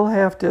 You still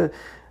have to.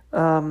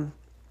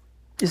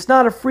 It's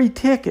not a free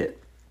ticket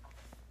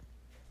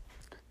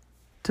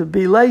to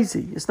be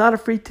lazy. It's not a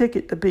free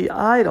ticket to be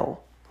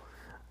idle.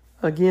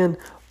 Again,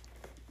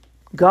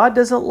 God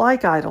doesn't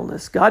like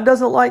idleness. God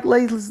doesn't like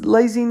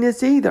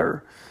laziness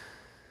either.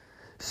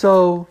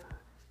 So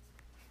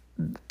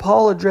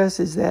Paul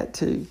addresses that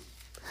too.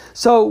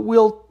 So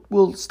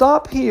we'll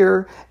stop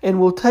here, and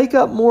we'll take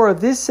up more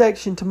of this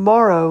section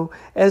tomorrow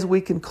as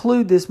we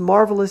conclude this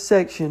marvelous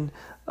section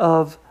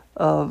of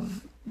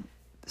 2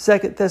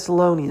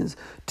 Thessalonians.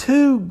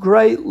 Two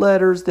great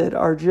letters that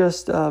are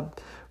just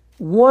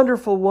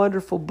wonderful,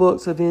 wonderful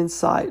books of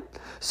insight.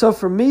 So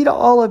from me to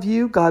all of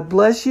you, God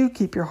bless you.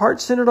 Keep your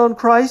heart centered on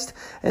Christ,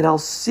 and I'll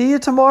see you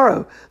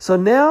tomorrow. So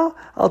now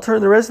I'll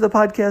turn the rest of the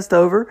podcast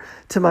over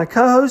to my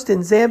co-host in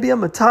Zambia,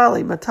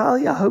 Matali.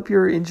 Matali, I hope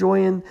you're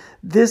enjoying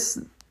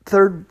this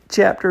third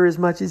chapter as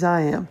much as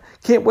I am.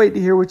 Can't wait to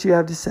hear what you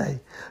have to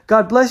say.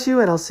 God bless you,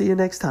 and I'll see you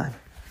next time.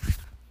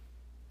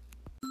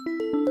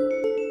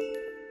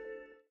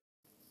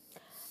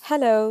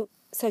 Hello.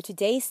 So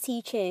today's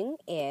teaching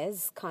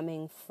is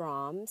coming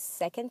from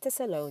 2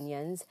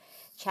 Thessalonians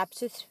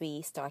chapter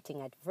 3,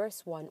 starting at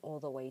verse 1 all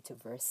the way to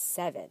verse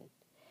 7.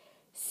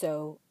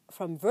 So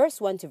from verse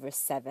 1 to verse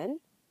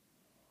 7,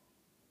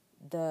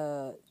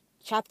 the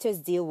chapters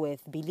deal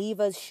with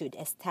believers should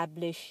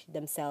establish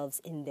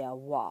themselves in their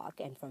walk.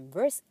 And from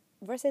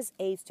verses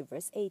 8 to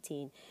verse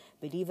 18,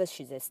 believers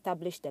should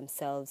establish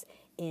themselves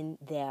in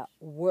their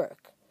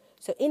work.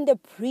 So in the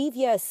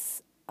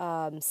previous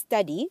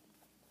study,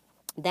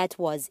 that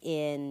was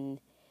in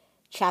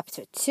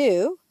chapter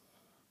 2,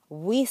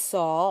 we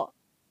saw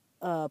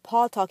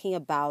Paul talking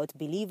about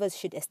believers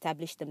should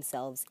establish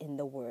themselves in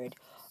the Word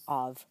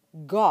of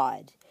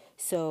God.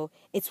 So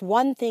it's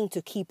one thing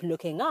to keep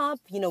looking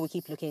up, we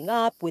keep looking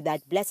up with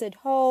that blessed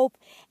hope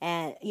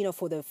and,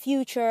 for the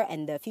future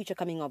and the future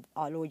coming of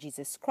our Lord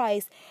Jesus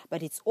Christ.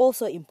 But it's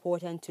also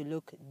important to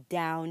look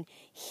down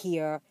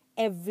here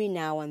every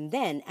now and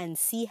then and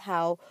see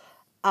how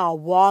our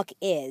walk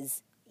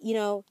is,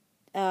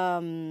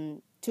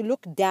 to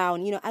look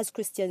down, as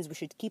Christians, we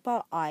should keep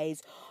our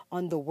eyes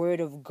on the Word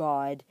of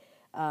God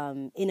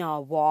in our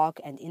walk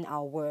and in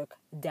our work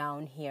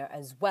down here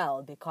as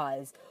well,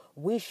 because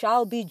we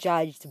shall be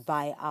judged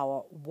by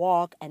our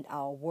walk and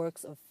our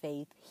works of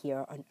faith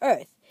here on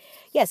earth.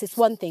 Yes, it's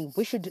one thing.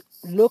 We should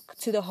look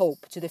to the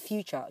hope, to the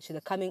future, to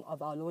the coming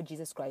of our Lord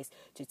Jesus Christ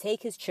to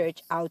take his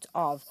church out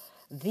of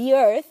the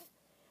earth,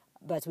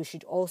 but we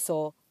should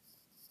also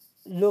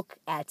look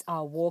at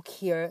our walk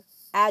here,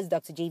 as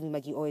Dr. J.B.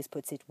 Magee always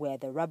puts it, where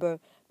the rubber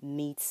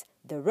meets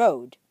the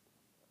road.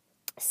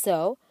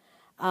 So,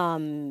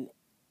 God,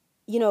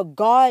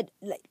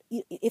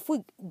 if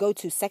we go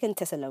to 2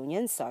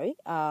 Thessalonians,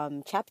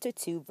 chapter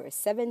 2, verse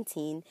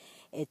 17,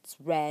 it's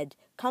read,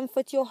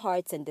 comfort your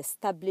hearts and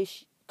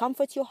establish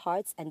comfort your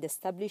hearts and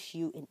establish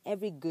you in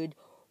every good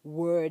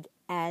word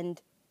and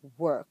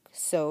work.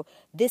 So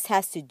this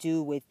has to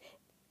do with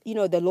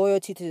the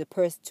loyalty to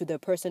the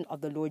person of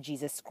the Lord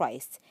Jesus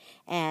Christ.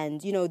 And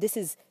this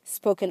is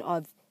spoken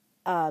of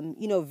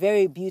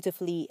very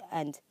beautifully,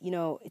 and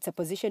it's a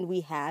position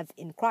we have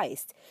in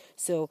Christ.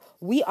 So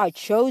we are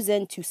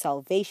chosen to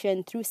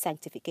salvation through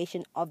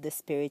sanctification of the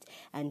Spirit,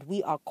 and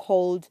we are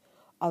called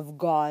of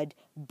God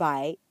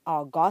by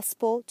our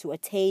gospel to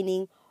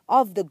attaining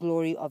of the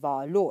glory of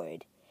our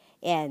Lord.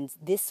 And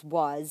this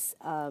was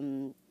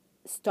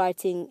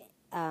starting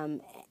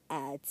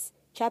at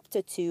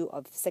chapter 2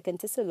 of 2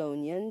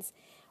 Thessalonians,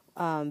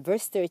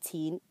 verse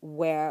 13,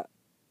 where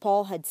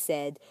Paul had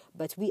said,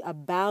 "But we are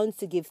bound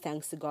to give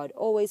thanks to God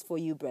always for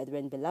you,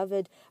 brethren,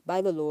 beloved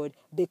by the Lord,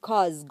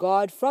 because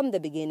God from the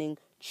beginning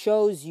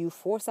chose you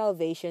for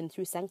salvation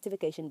through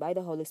sanctification by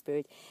the Holy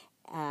Spirit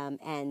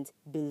and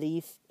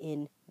belief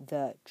in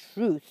the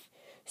truth."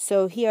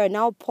 So here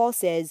now Paul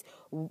says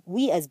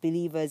we as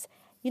believers,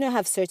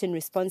 have certain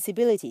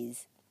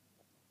responsibilities.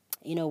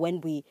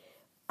 When we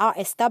are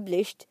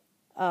established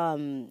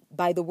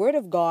by the word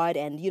of God,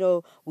 and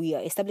we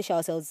establish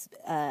ourselves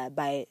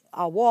by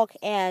our walk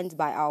and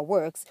by our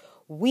works,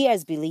 we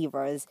as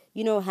believers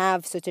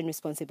have certain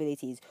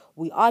responsibilities.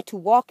 We are to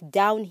walk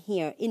down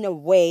here in a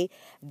way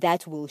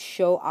that will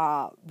show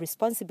our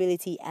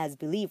responsibility as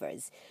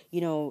believers.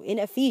 In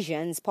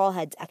Ephesians, Paul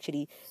had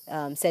actually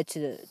said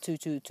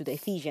to the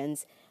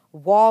Ephesians,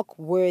 walk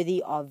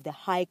worthy of the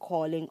high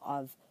calling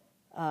of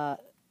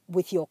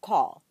with your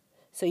call.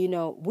 So,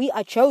 we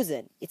are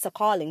chosen. It's a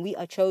calling. We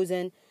are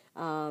chosen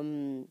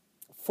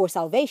for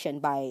salvation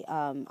by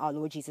our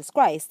Lord Jesus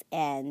Christ,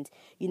 and,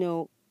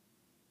 through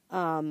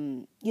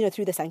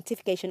the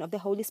sanctification of the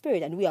Holy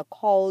Spirit. And we are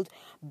called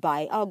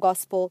by our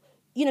gospel,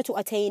 to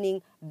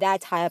attaining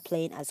that higher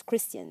plane as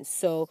Christians.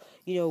 So,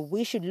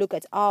 we should look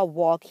at our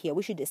walk here.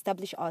 We should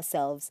establish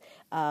ourselves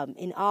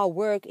in our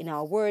work, in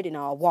our word, in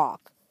our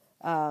walk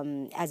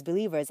as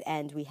believers.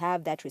 And we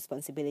have that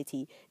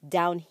responsibility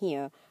down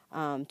here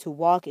to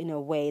walk in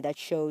a way that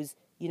shows,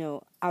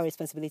 our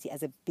responsibility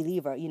as a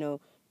believer.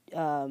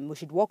 We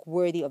should walk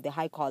worthy of the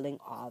high calling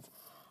of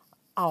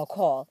our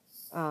call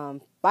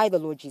by the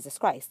Lord Jesus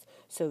Christ.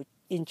 So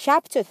in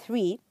chapter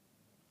 3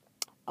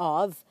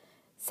 of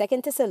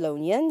 2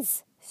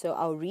 Thessalonians, so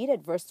I'll read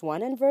at verse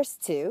 1 and verse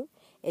 2.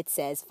 It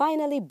says,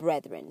 "Finally,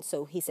 brethren."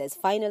 So he says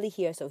finally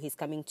here, so he's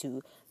coming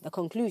to the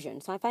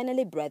conclusion. "So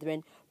finally,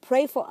 brethren,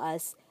 pray for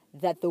us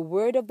that the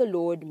word of the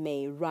Lord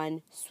may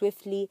run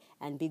swiftly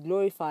and be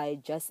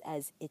glorified just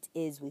as it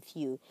is with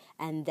you,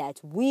 and that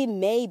we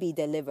may be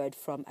delivered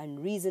from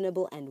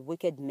unreasonable and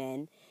wicked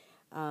men,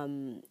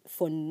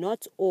 for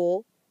not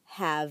all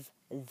have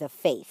the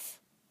faith."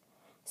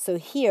 So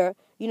here,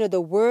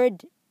 the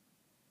word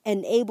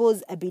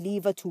enables a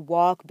believer to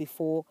walk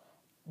before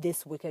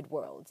this wicked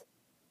world.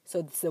 So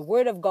it's the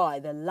word of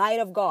God, the light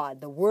of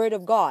God, the word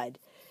of God.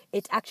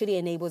 It actually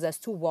enables us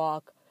to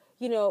walk,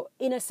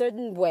 in a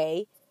certain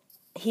way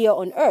here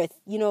on earth,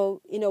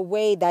 in a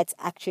way that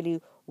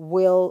actually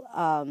will,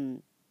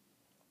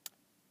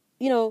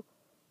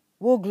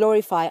 will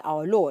glorify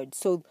our Lord.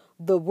 So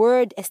the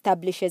word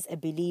establishes a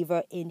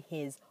believer in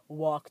his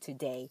walk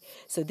today.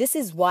 So this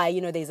is why,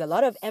 there's a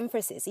lot of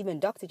emphasis. Even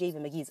Dr. J.V.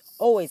 McGee is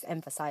always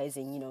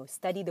emphasizing,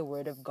 study the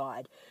word of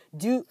God.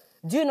 Do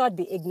not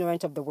be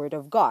ignorant of the word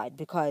of God,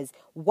 because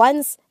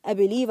once a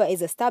believer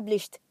is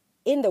established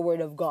in the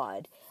word of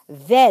God,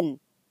 then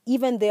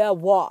even their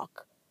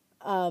walk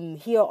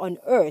here on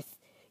earth,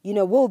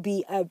 will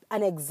be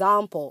an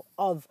example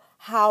of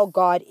how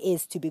God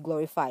is to be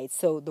glorified.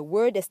 So the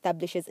word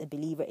establishes a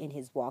believer in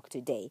his walk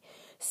today.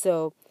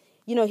 So,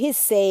 he's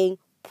saying,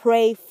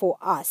 pray for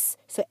us.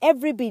 So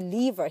every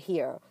believer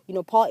here,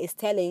 Paul is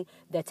telling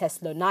the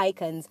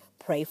Thessalonians,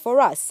 pray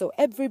for us. So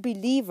every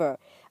believer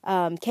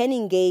can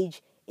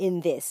engage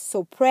in this.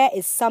 So prayer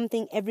is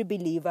something every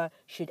believer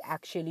should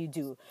actually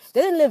do.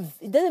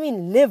 It doesn't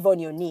mean live on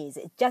your knees.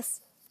 It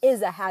just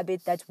is a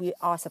habit that we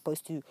are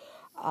supposed to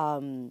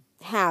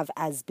have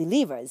as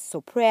believers. So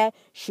prayer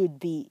should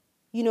be,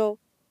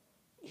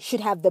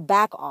 should have the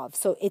back of.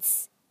 So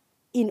it's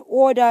in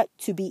order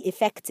to be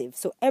effective.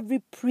 So every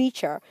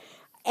preacher,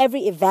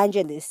 every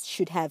evangelist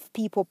should have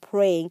people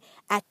praying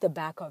at the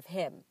back of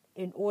him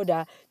in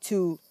order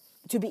to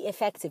be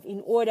effective,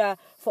 in order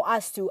for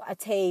us to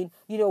attain,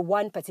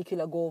 one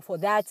particular goal, for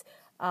that,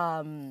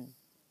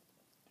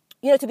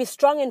 to be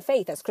strong in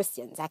faith as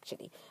Christians,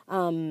 actually.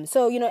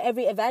 So,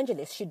 every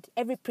evangelist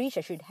every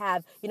preacher should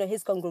have,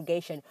 his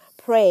congregation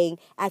praying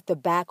at the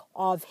back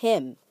of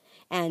him.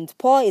 And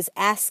Paul is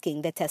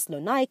asking the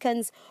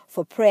Thessalonians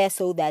for prayer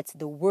so that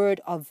the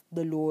word of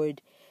the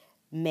Lord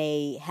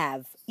may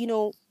have,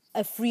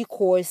 a free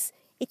course.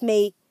 It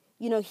may,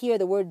 here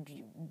the word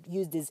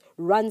used is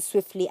run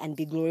swiftly and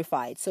be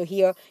glorified. So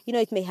here,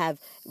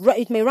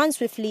 it may run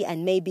swiftly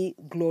and may be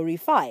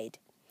glorified.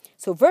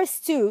 So verse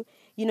 2,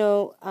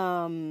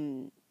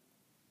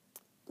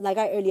 like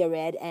I earlier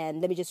read,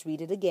 and let me just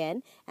read it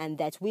again, "And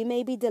that we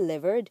may be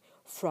delivered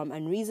from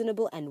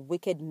unreasonable and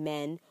wicked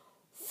men,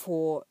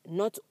 for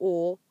not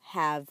all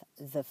have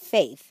the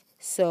faith.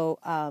 So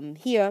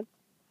here,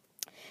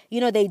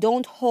 they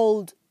don't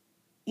hold,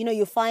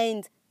 you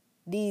find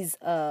these,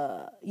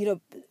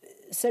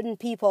 certain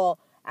people,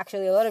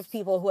 actually a lot of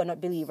people who are not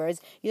believers,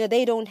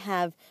 they don't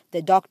have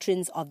the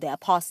doctrines of the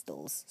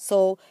apostles.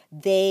 So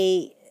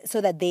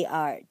that they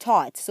are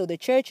taught. So the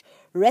church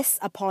rests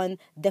upon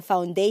the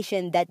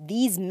foundation that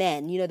these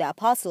men, the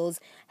apostles,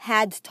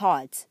 had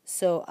taught.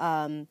 So,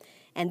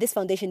 and this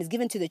foundation is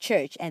given to the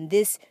church, and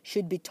this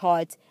should be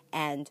taught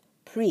and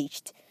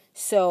preached.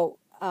 So,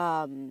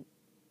 we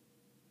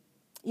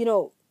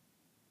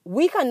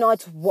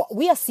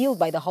are sealed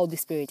by the Holy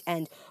Spirit,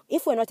 and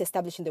if we're not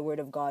established in the Word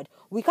of God,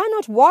 we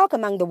cannot walk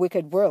among the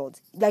wicked world.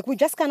 Like, we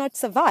just cannot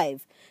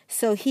survive.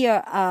 So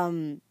here,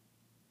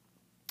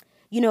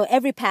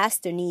 every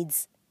pastor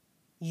needs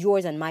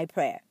yours and my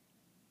prayer.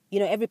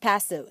 Every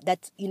pastor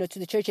that, to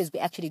the churches we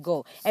actually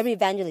go, every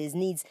evangelist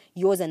needs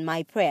yours and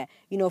my prayer,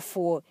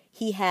 for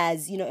he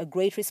has, a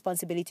great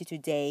responsibility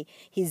today.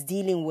 He's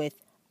dealing with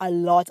a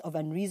lot of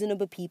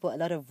unreasonable people, a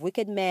lot of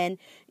wicked men,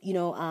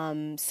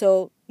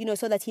 so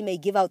that he may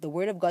give out the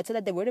word of God, so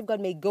that the word of God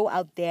may go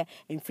out there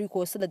in free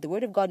course, so that the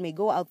word of God may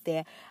go out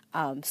there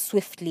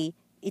swiftly.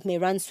 It may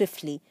run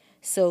swiftly.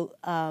 So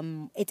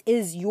it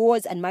is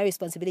yours and my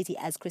responsibility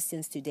as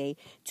Christians today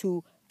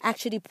to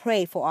actually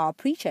pray for our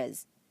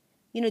preachers.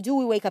 Do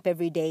we wake up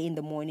every day in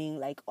the morning,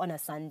 like on a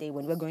Sunday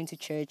when we're going to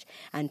church,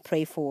 and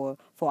pray for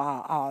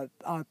our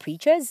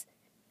preachers?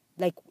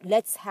 Like,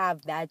 let's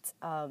have that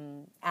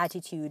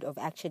attitude of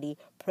actually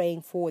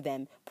praying for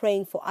them,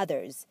 praying for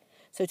others.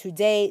 So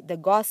today, the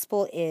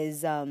gospel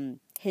is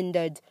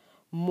hindered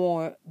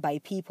more by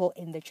people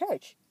in the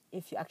church,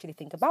 if you actually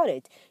think about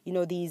it.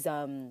 These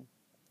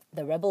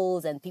the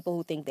rebels and people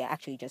who think they're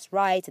actually just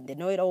right and they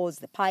know-it-alls,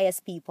 the pious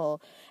people.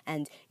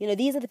 And,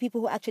 these are the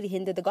people who actually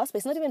hinder the gospel.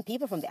 It's not even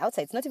people from the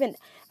outside. It's not even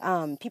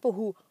people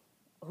who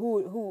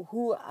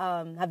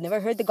have never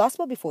heard the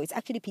gospel before. It's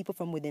actually people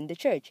from within the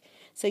church.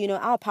 So,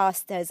 our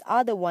pastors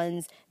are the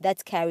ones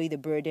that carry the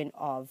burden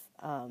of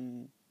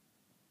all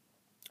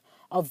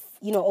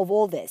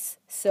this.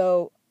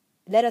 So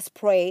let us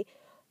pray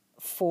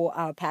for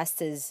our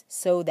pastors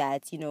so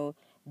that,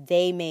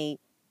 they may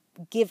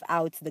give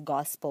out the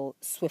gospel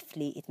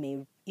swiftly. It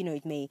may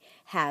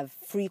have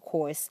free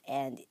course,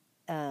 and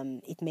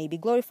it may be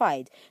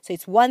glorified. So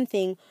it's one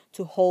thing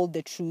to hold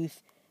the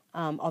truth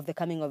of the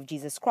coming of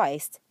Jesus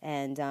Christ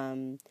and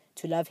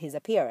to love his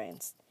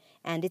appearance.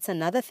 And it's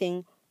another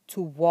thing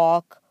to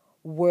walk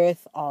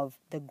worth of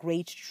the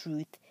great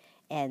truth.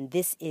 And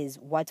this is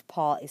what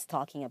Paul is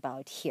talking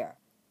about here.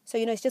 So,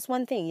 it's just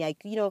one thing. Like,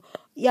 we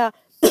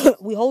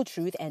hold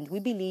truth and we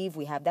believe,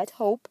 we have that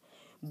hope.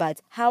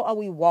 But how are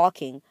we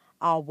walking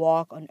our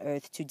walk on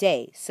earth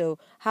today? So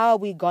how are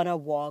we gonna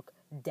walk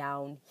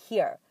down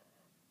here?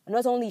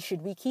 Not only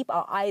should we keep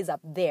our eyes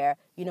up there,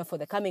 for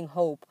the coming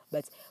hope,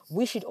 but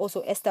we should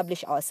also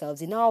establish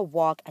ourselves in our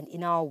walk and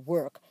in our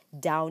work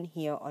down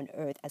here on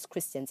earth as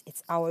Christians.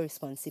 It's our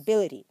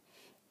responsibility.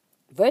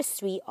 Verse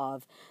 3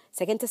 of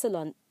 2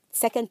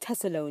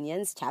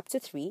 Thessalonians chapter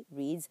 3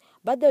 reads,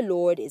 "But the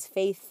Lord is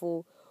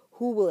faithful,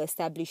 who will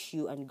establish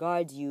you and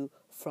guard you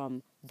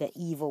from the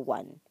evil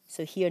one."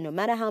 So here, no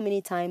matter how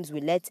many times we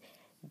let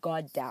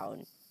God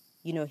down,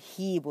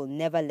 he will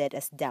never let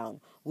us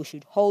down. We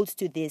should hold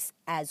to this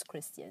as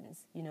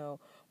Christians,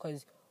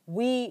 because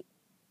we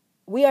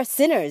are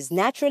sinners.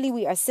 Naturally,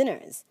 we are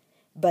sinners.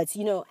 But,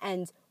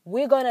 and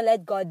we're going to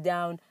let God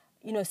down,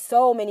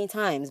 so many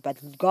times.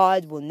 But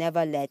God will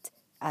never let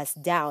us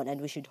down. And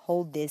we should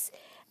hold this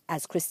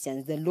as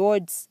Christians. The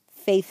Lord's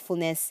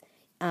faithfulness,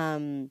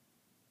 if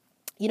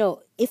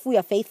we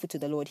are faithful to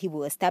the Lord, he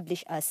will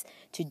establish us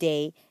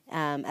today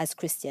as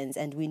Christians.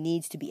 And we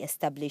need to be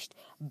established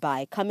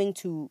by coming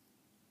to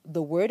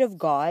the Word of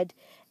God,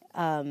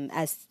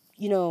 as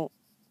the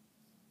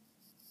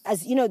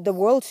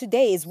world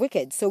today is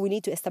wicked. So we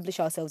need to establish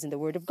ourselves in the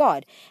Word of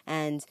God.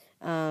 And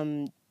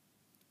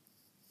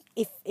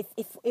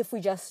if we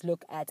just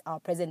look at our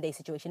present day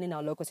situation, in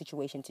our local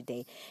situation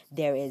today,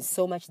 there is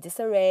so much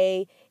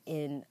disarray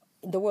in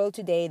the world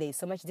today. There's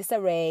so much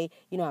disarray,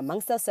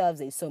 amongst ourselves.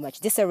 There's so much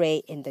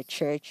disarray in the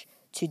church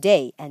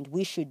today. And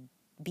we should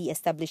be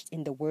established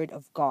in the Word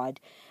of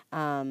God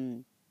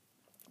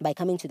by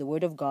coming to the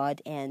Word of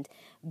God. And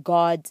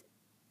God,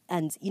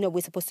 and,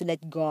 we're supposed to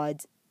let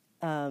God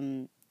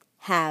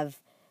have,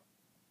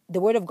 the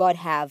Word of God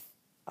have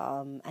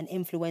an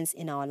influence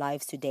in our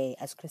lives today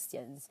as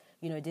Christians.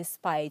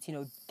 Despite,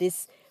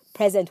 this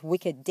present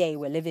wicked day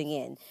we're living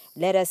in,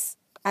 let us,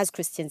 as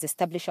Christians,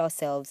 establish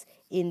ourselves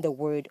in the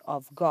Word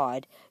of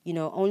God.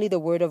 Only the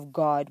Word of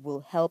God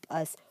will help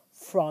us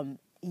from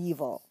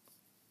evil.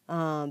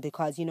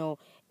 Because, in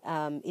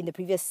the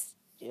previous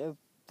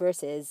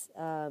verses,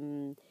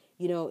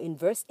 in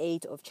verse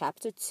 8 of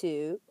chapter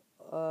 2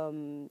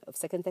 of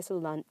 2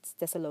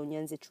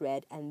 Thessalonians, it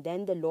read, "And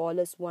then the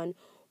lawless one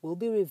will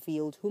be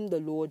revealed, whom the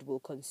Lord will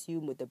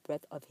consume with the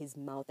breath of his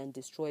mouth and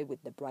destroy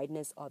with the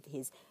brightness of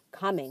his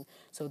coming.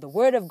 So the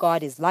word of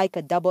God is like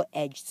a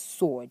double-edged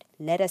sword.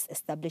 Let us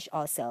establish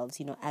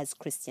ourselves, as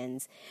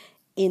Christians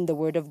in the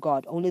word of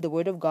God. Only the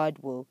word of God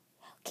will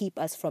keep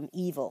us from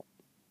evil.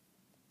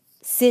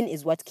 Sin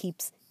is what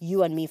keeps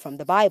you and me from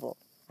the Bible,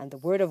 and the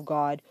word of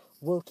God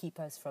will keep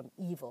us from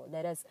evil.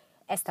 Let us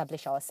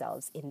establish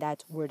ourselves in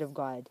that word of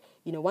God.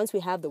 Once we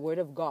have the word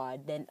of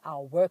God, then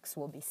our works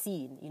will be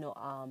seen.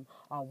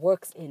 Our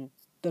works in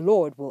the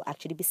Lord will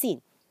actually be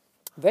seen.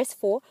 Verse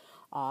 4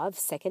 of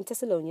 2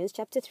 Thessalonians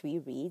chapter 3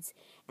 reads,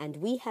 "And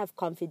we have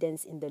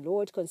confidence in the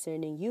Lord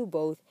concerning you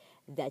both,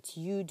 that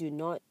you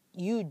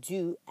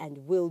do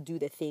and will do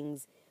the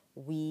things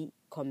we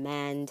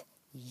command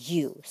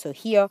you." So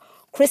here,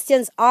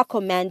 Christians are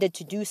commanded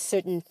to do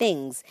certain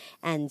things,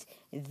 and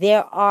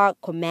there are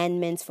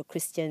commandments for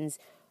Christians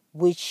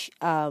which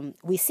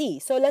we see.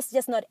 So let's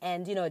just not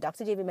end,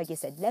 Dr. J.B. McGee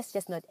said, let's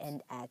just not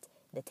end at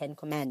the 10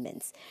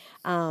 commandments.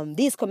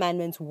 These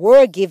commandments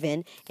were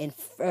given in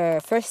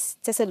 1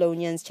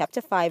 Thessalonians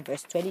chapter 5,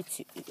 verse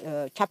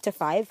 22. Chapter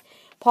 5,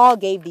 Paul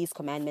gave these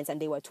commandments,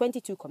 and they were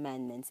 22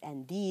 commandments,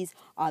 and these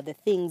are the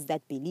things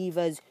that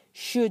believers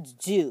should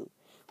do.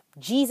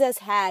 Jesus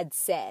had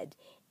said,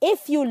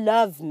 "If you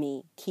love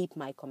me, keep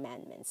my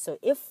commandments." So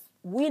if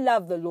we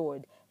love the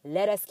Lord,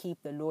 let us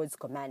keep the Lord's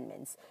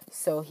commandments.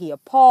 So here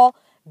Paul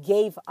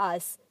gave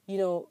us,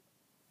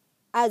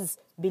 as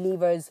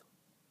believers,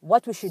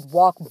 what we should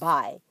walk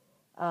by.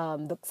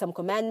 Some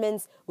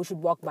commandments we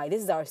should walk by.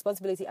 This is our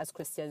responsibility as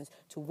Christians,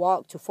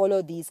 to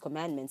follow these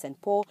commandments.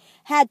 And Paul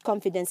had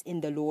confidence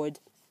in the Lord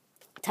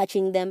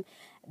touching them,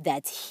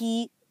 that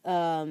he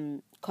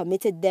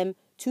committed them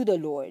to the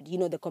Lord.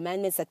 The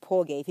commandments that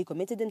Paul gave, he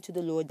committed them to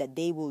the Lord, that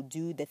they will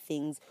do the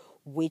things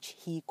which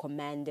he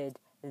commanded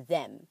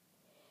them.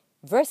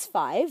 Verse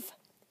 5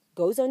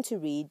 goes on to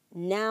read,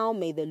 "Now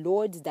may the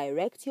Lord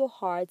direct your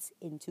hearts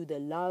into the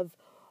love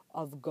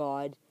of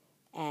God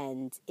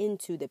and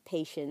into the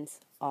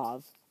patience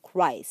of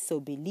Christ." So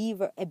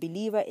a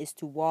believer is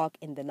to walk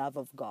in the love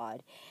of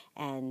God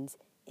and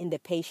in the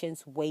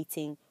patience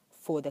waiting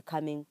for the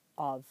coming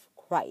of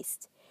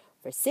Christ.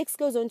 Verse 6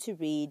 goes on to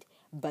read,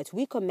 "But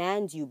we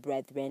command you,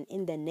 brethren,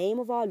 in the name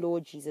of our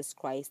Lord Jesus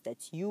Christ,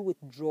 that you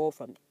withdraw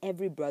from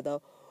every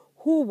brother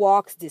who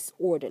walks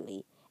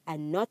disorderly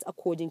and not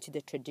according to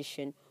the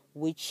tradition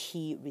which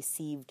he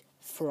received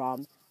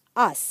from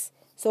us."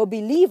 So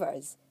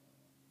believers,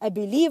 a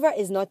believer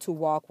is not to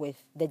walk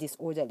with the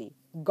disorderly.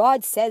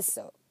 God says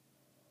so.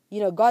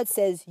 God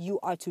says you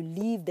are to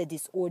leave the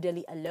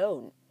disorderly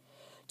alone.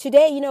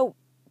 Today,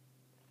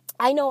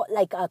 I know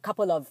like a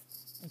couple of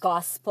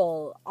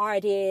gospel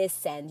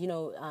artists and,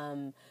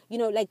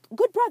 like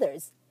good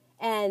brothers.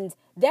 And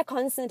they're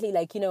constantly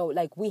like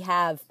we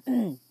have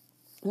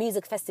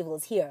music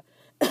festivals here.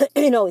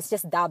 It's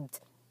just dubbed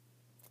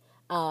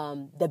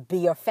the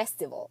beer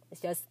festival.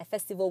 It's just a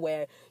festival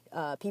where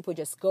people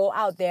just go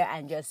out there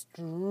and just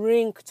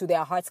drink to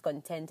their heart's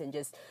content and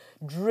just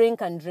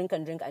drink and drink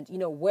and drink. And,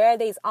 where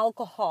there's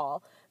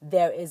alcohol,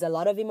 there is a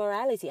lot of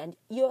immorality. And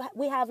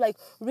we have like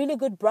really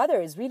good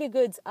brothers, really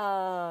good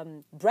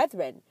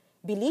brethren,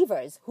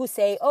 believers who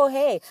say, "Oh,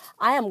 hey,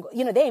 I am,"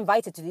 they're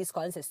invited to these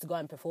concerts to go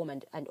and perform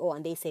and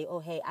they say, "Oh,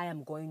 hey, I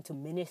am going to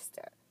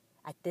minister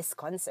at this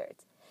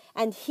concert."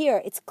 And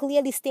here it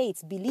clearly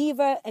states, a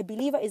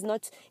believer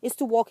is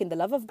to walk in the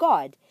love of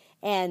God.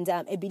 And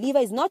a believer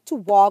is not to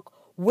walk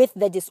with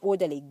the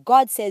disorderly.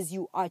 God says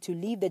you are to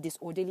leave the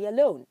disorderly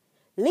alone.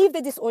 Leave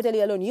the disorderly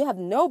alone. You have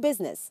no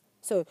business.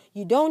 So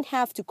you don't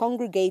have to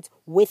congregate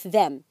with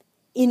them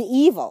in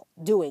evil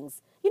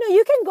doings.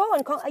 You can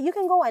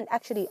go and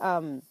actually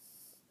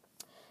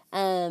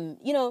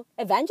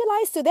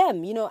evangelize to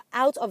them,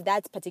 out of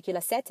that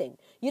particular setting.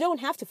 You don't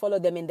have to follow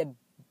them in the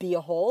beer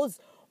halls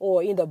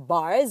or in the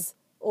bars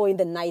or in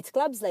the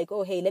nightclubs. Like,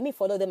 "Oh, hey, let me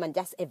follow them and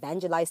just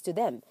evangelize to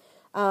them."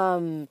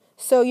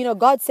 So,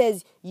 God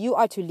says you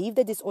are to leave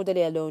the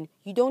disorderly alone.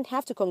 You don't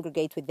have to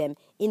congregate with them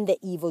in the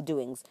evil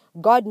doings.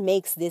 God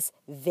makes this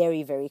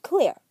very, very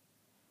clear.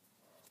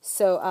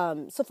 So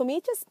for me,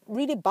 it just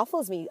really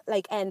baffles me.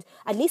 And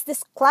at least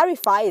this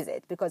clarifies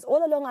it, because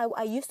all along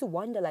I used to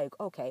wonder,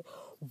 okay,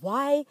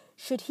 why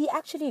should he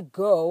actually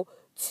go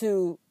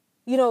to,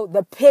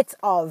 the pit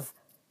of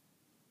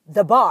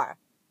the bar,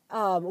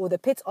 or the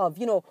pit of,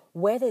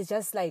 where there's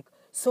just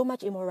so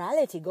much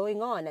immorality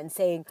going on, and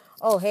saying,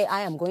 "Oh, hey, I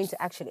am going to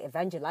actually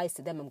evangelize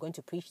to them. I'm going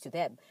to preach to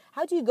them."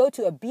 How do you go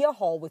to a beer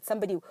hall with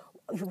somebody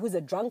who's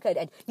a drunkard,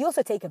 and you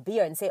also take a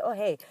beer and say, "Oh,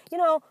 hey,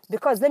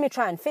 because let me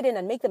try and fit in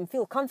and make them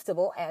feel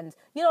comfortable, and,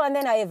 and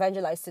then I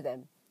evangelize to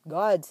them."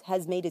 God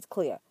has made it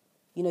clear,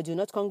 do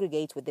not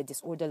congregate with the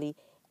disorderly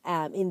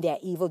in their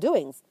evil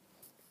doings.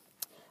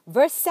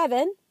 Verse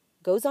 7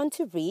 goes on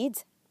to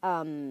read,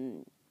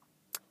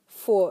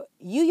 "For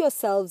you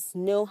yourselves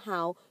know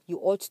how you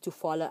ought to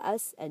follow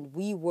us, and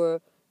we were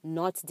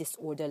not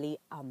disorderly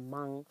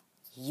among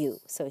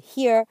you." So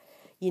here,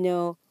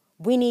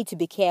 we need to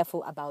be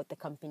careful about the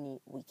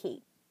company we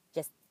keep.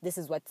 Just this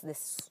is what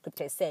this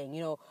scripture is saying.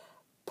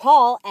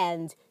 Paul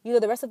and,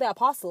 the rest of the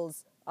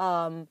apostles,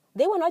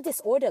 they were not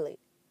disorderly.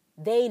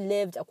 They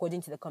lived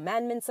according to the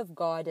commandments of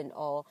God and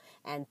all.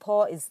 And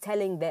Paul is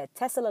telling the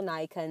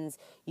Thessalonians,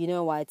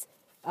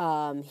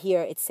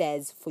 here it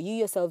says, for you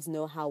yourselves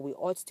know how you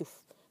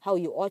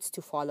ought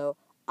to follow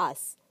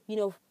us.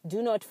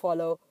 Do not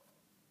follow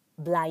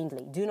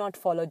blindly. Do not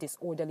follow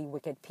disorderly,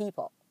 wicked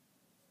people.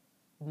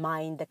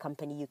 Mind the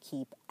company you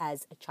keep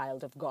as a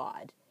child of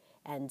God.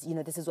 And,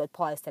 this is what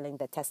Paul is telling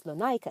the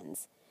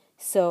Thessalonians.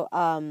 So,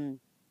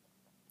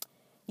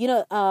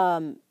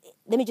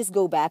 let me just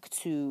go back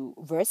to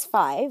verse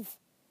 5.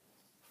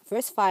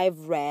 Verse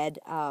 5 read,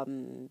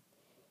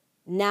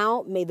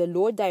 now may the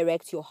Lord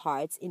direct your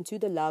hearts into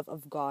the love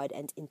of God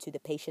and into the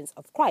patience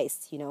of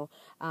Christ.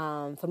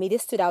 For me,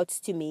 this stood out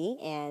to me,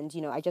 and,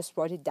 I just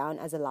wrote it down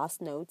as a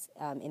last note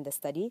in the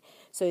study.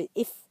 So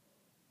if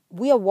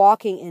we are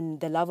walking in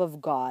the love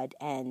of God,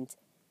 and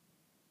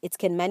it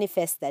can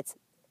manifest that,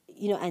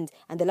 and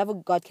the love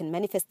of God can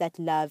manifest that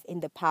love in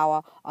the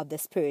power of the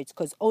Spirit,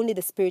 because only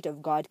the Spirit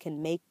of God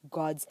can make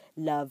God's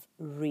love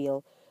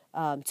real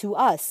to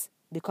us,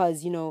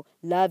 because,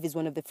 love is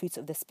one of the fruits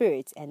of the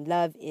Spirit, and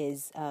love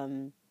is,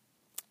 and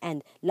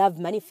love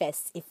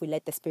manifests if we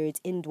let the Spirit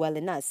indwell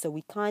in us. So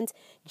we can't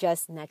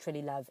just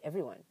naturally love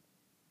everyone.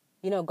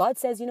 God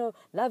says,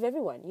 love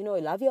everyone,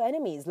 love your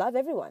enemies, love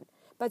everyone.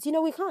 But,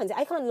 we can't.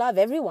 I can't love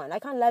everyone. I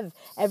can't love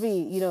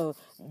every,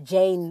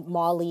 Jane,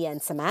 Molly,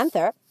 and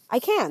Samantha. I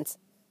can't.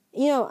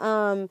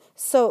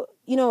 So,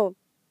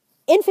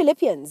 in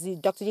Philippians,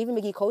 Dr. David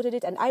McGee quoted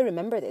it, and I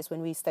remember this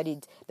when we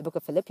studied the book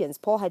of Philippians.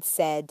 Paul had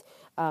said,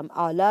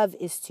 our love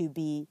is to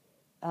be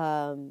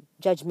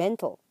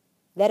judgmental.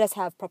 Let us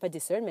have proper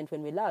discernment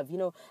when we love.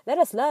 Let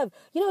us love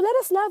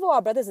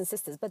our brothers and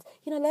sisters, but,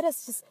 let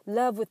us just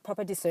love with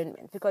proper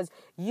discernment, because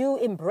you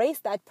embrace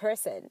that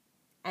person,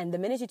 and the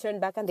minute you turn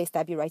back and they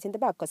stab you right in the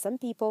back, because some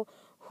people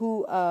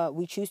who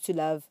we choose to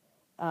love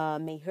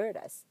may hurt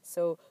us.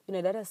 So,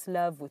 let us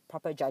love with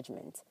proper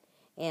judgment.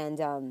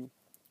 And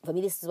for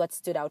me, this is what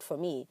stood out for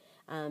me.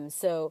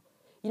 So,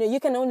 you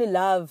can only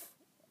love,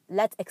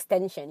 let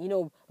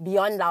extension,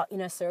 beyond our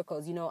inner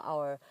circles,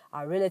 our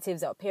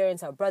relatives, our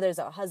parents, our brothers,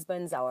 our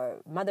husbands, our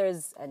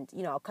mothers, and,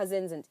 our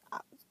cousins. And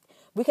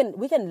we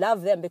can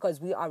love them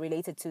because we are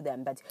related to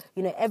them. But,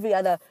 every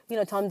other,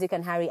 Tom, Dick,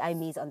 and Harry I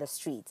meet on the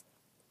street,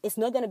 it's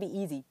not going to be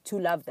easy to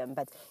love them.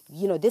 But,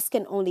 this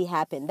can only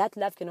happen. That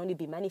love can only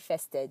be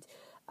manifested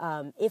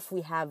if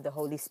we have the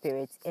Holy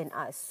Spirit in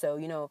us.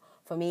 So,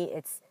 for me,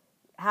 it's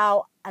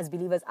how, as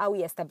believers, are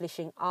we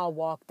establishing our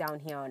walk down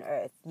here on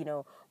earth?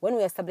 When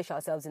we establish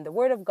ourselves in the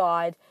Word of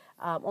God,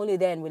 only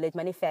then will it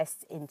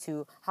manifest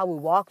into how we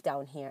walk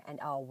down here and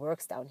our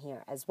works down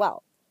here as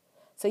well.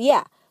 So,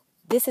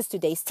 this is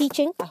today's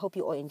teaching. I hope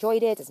you all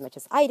enjoyed it as much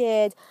as I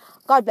did.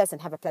 God bless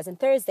and have a pleasant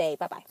Thursday.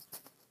 Bye-bye.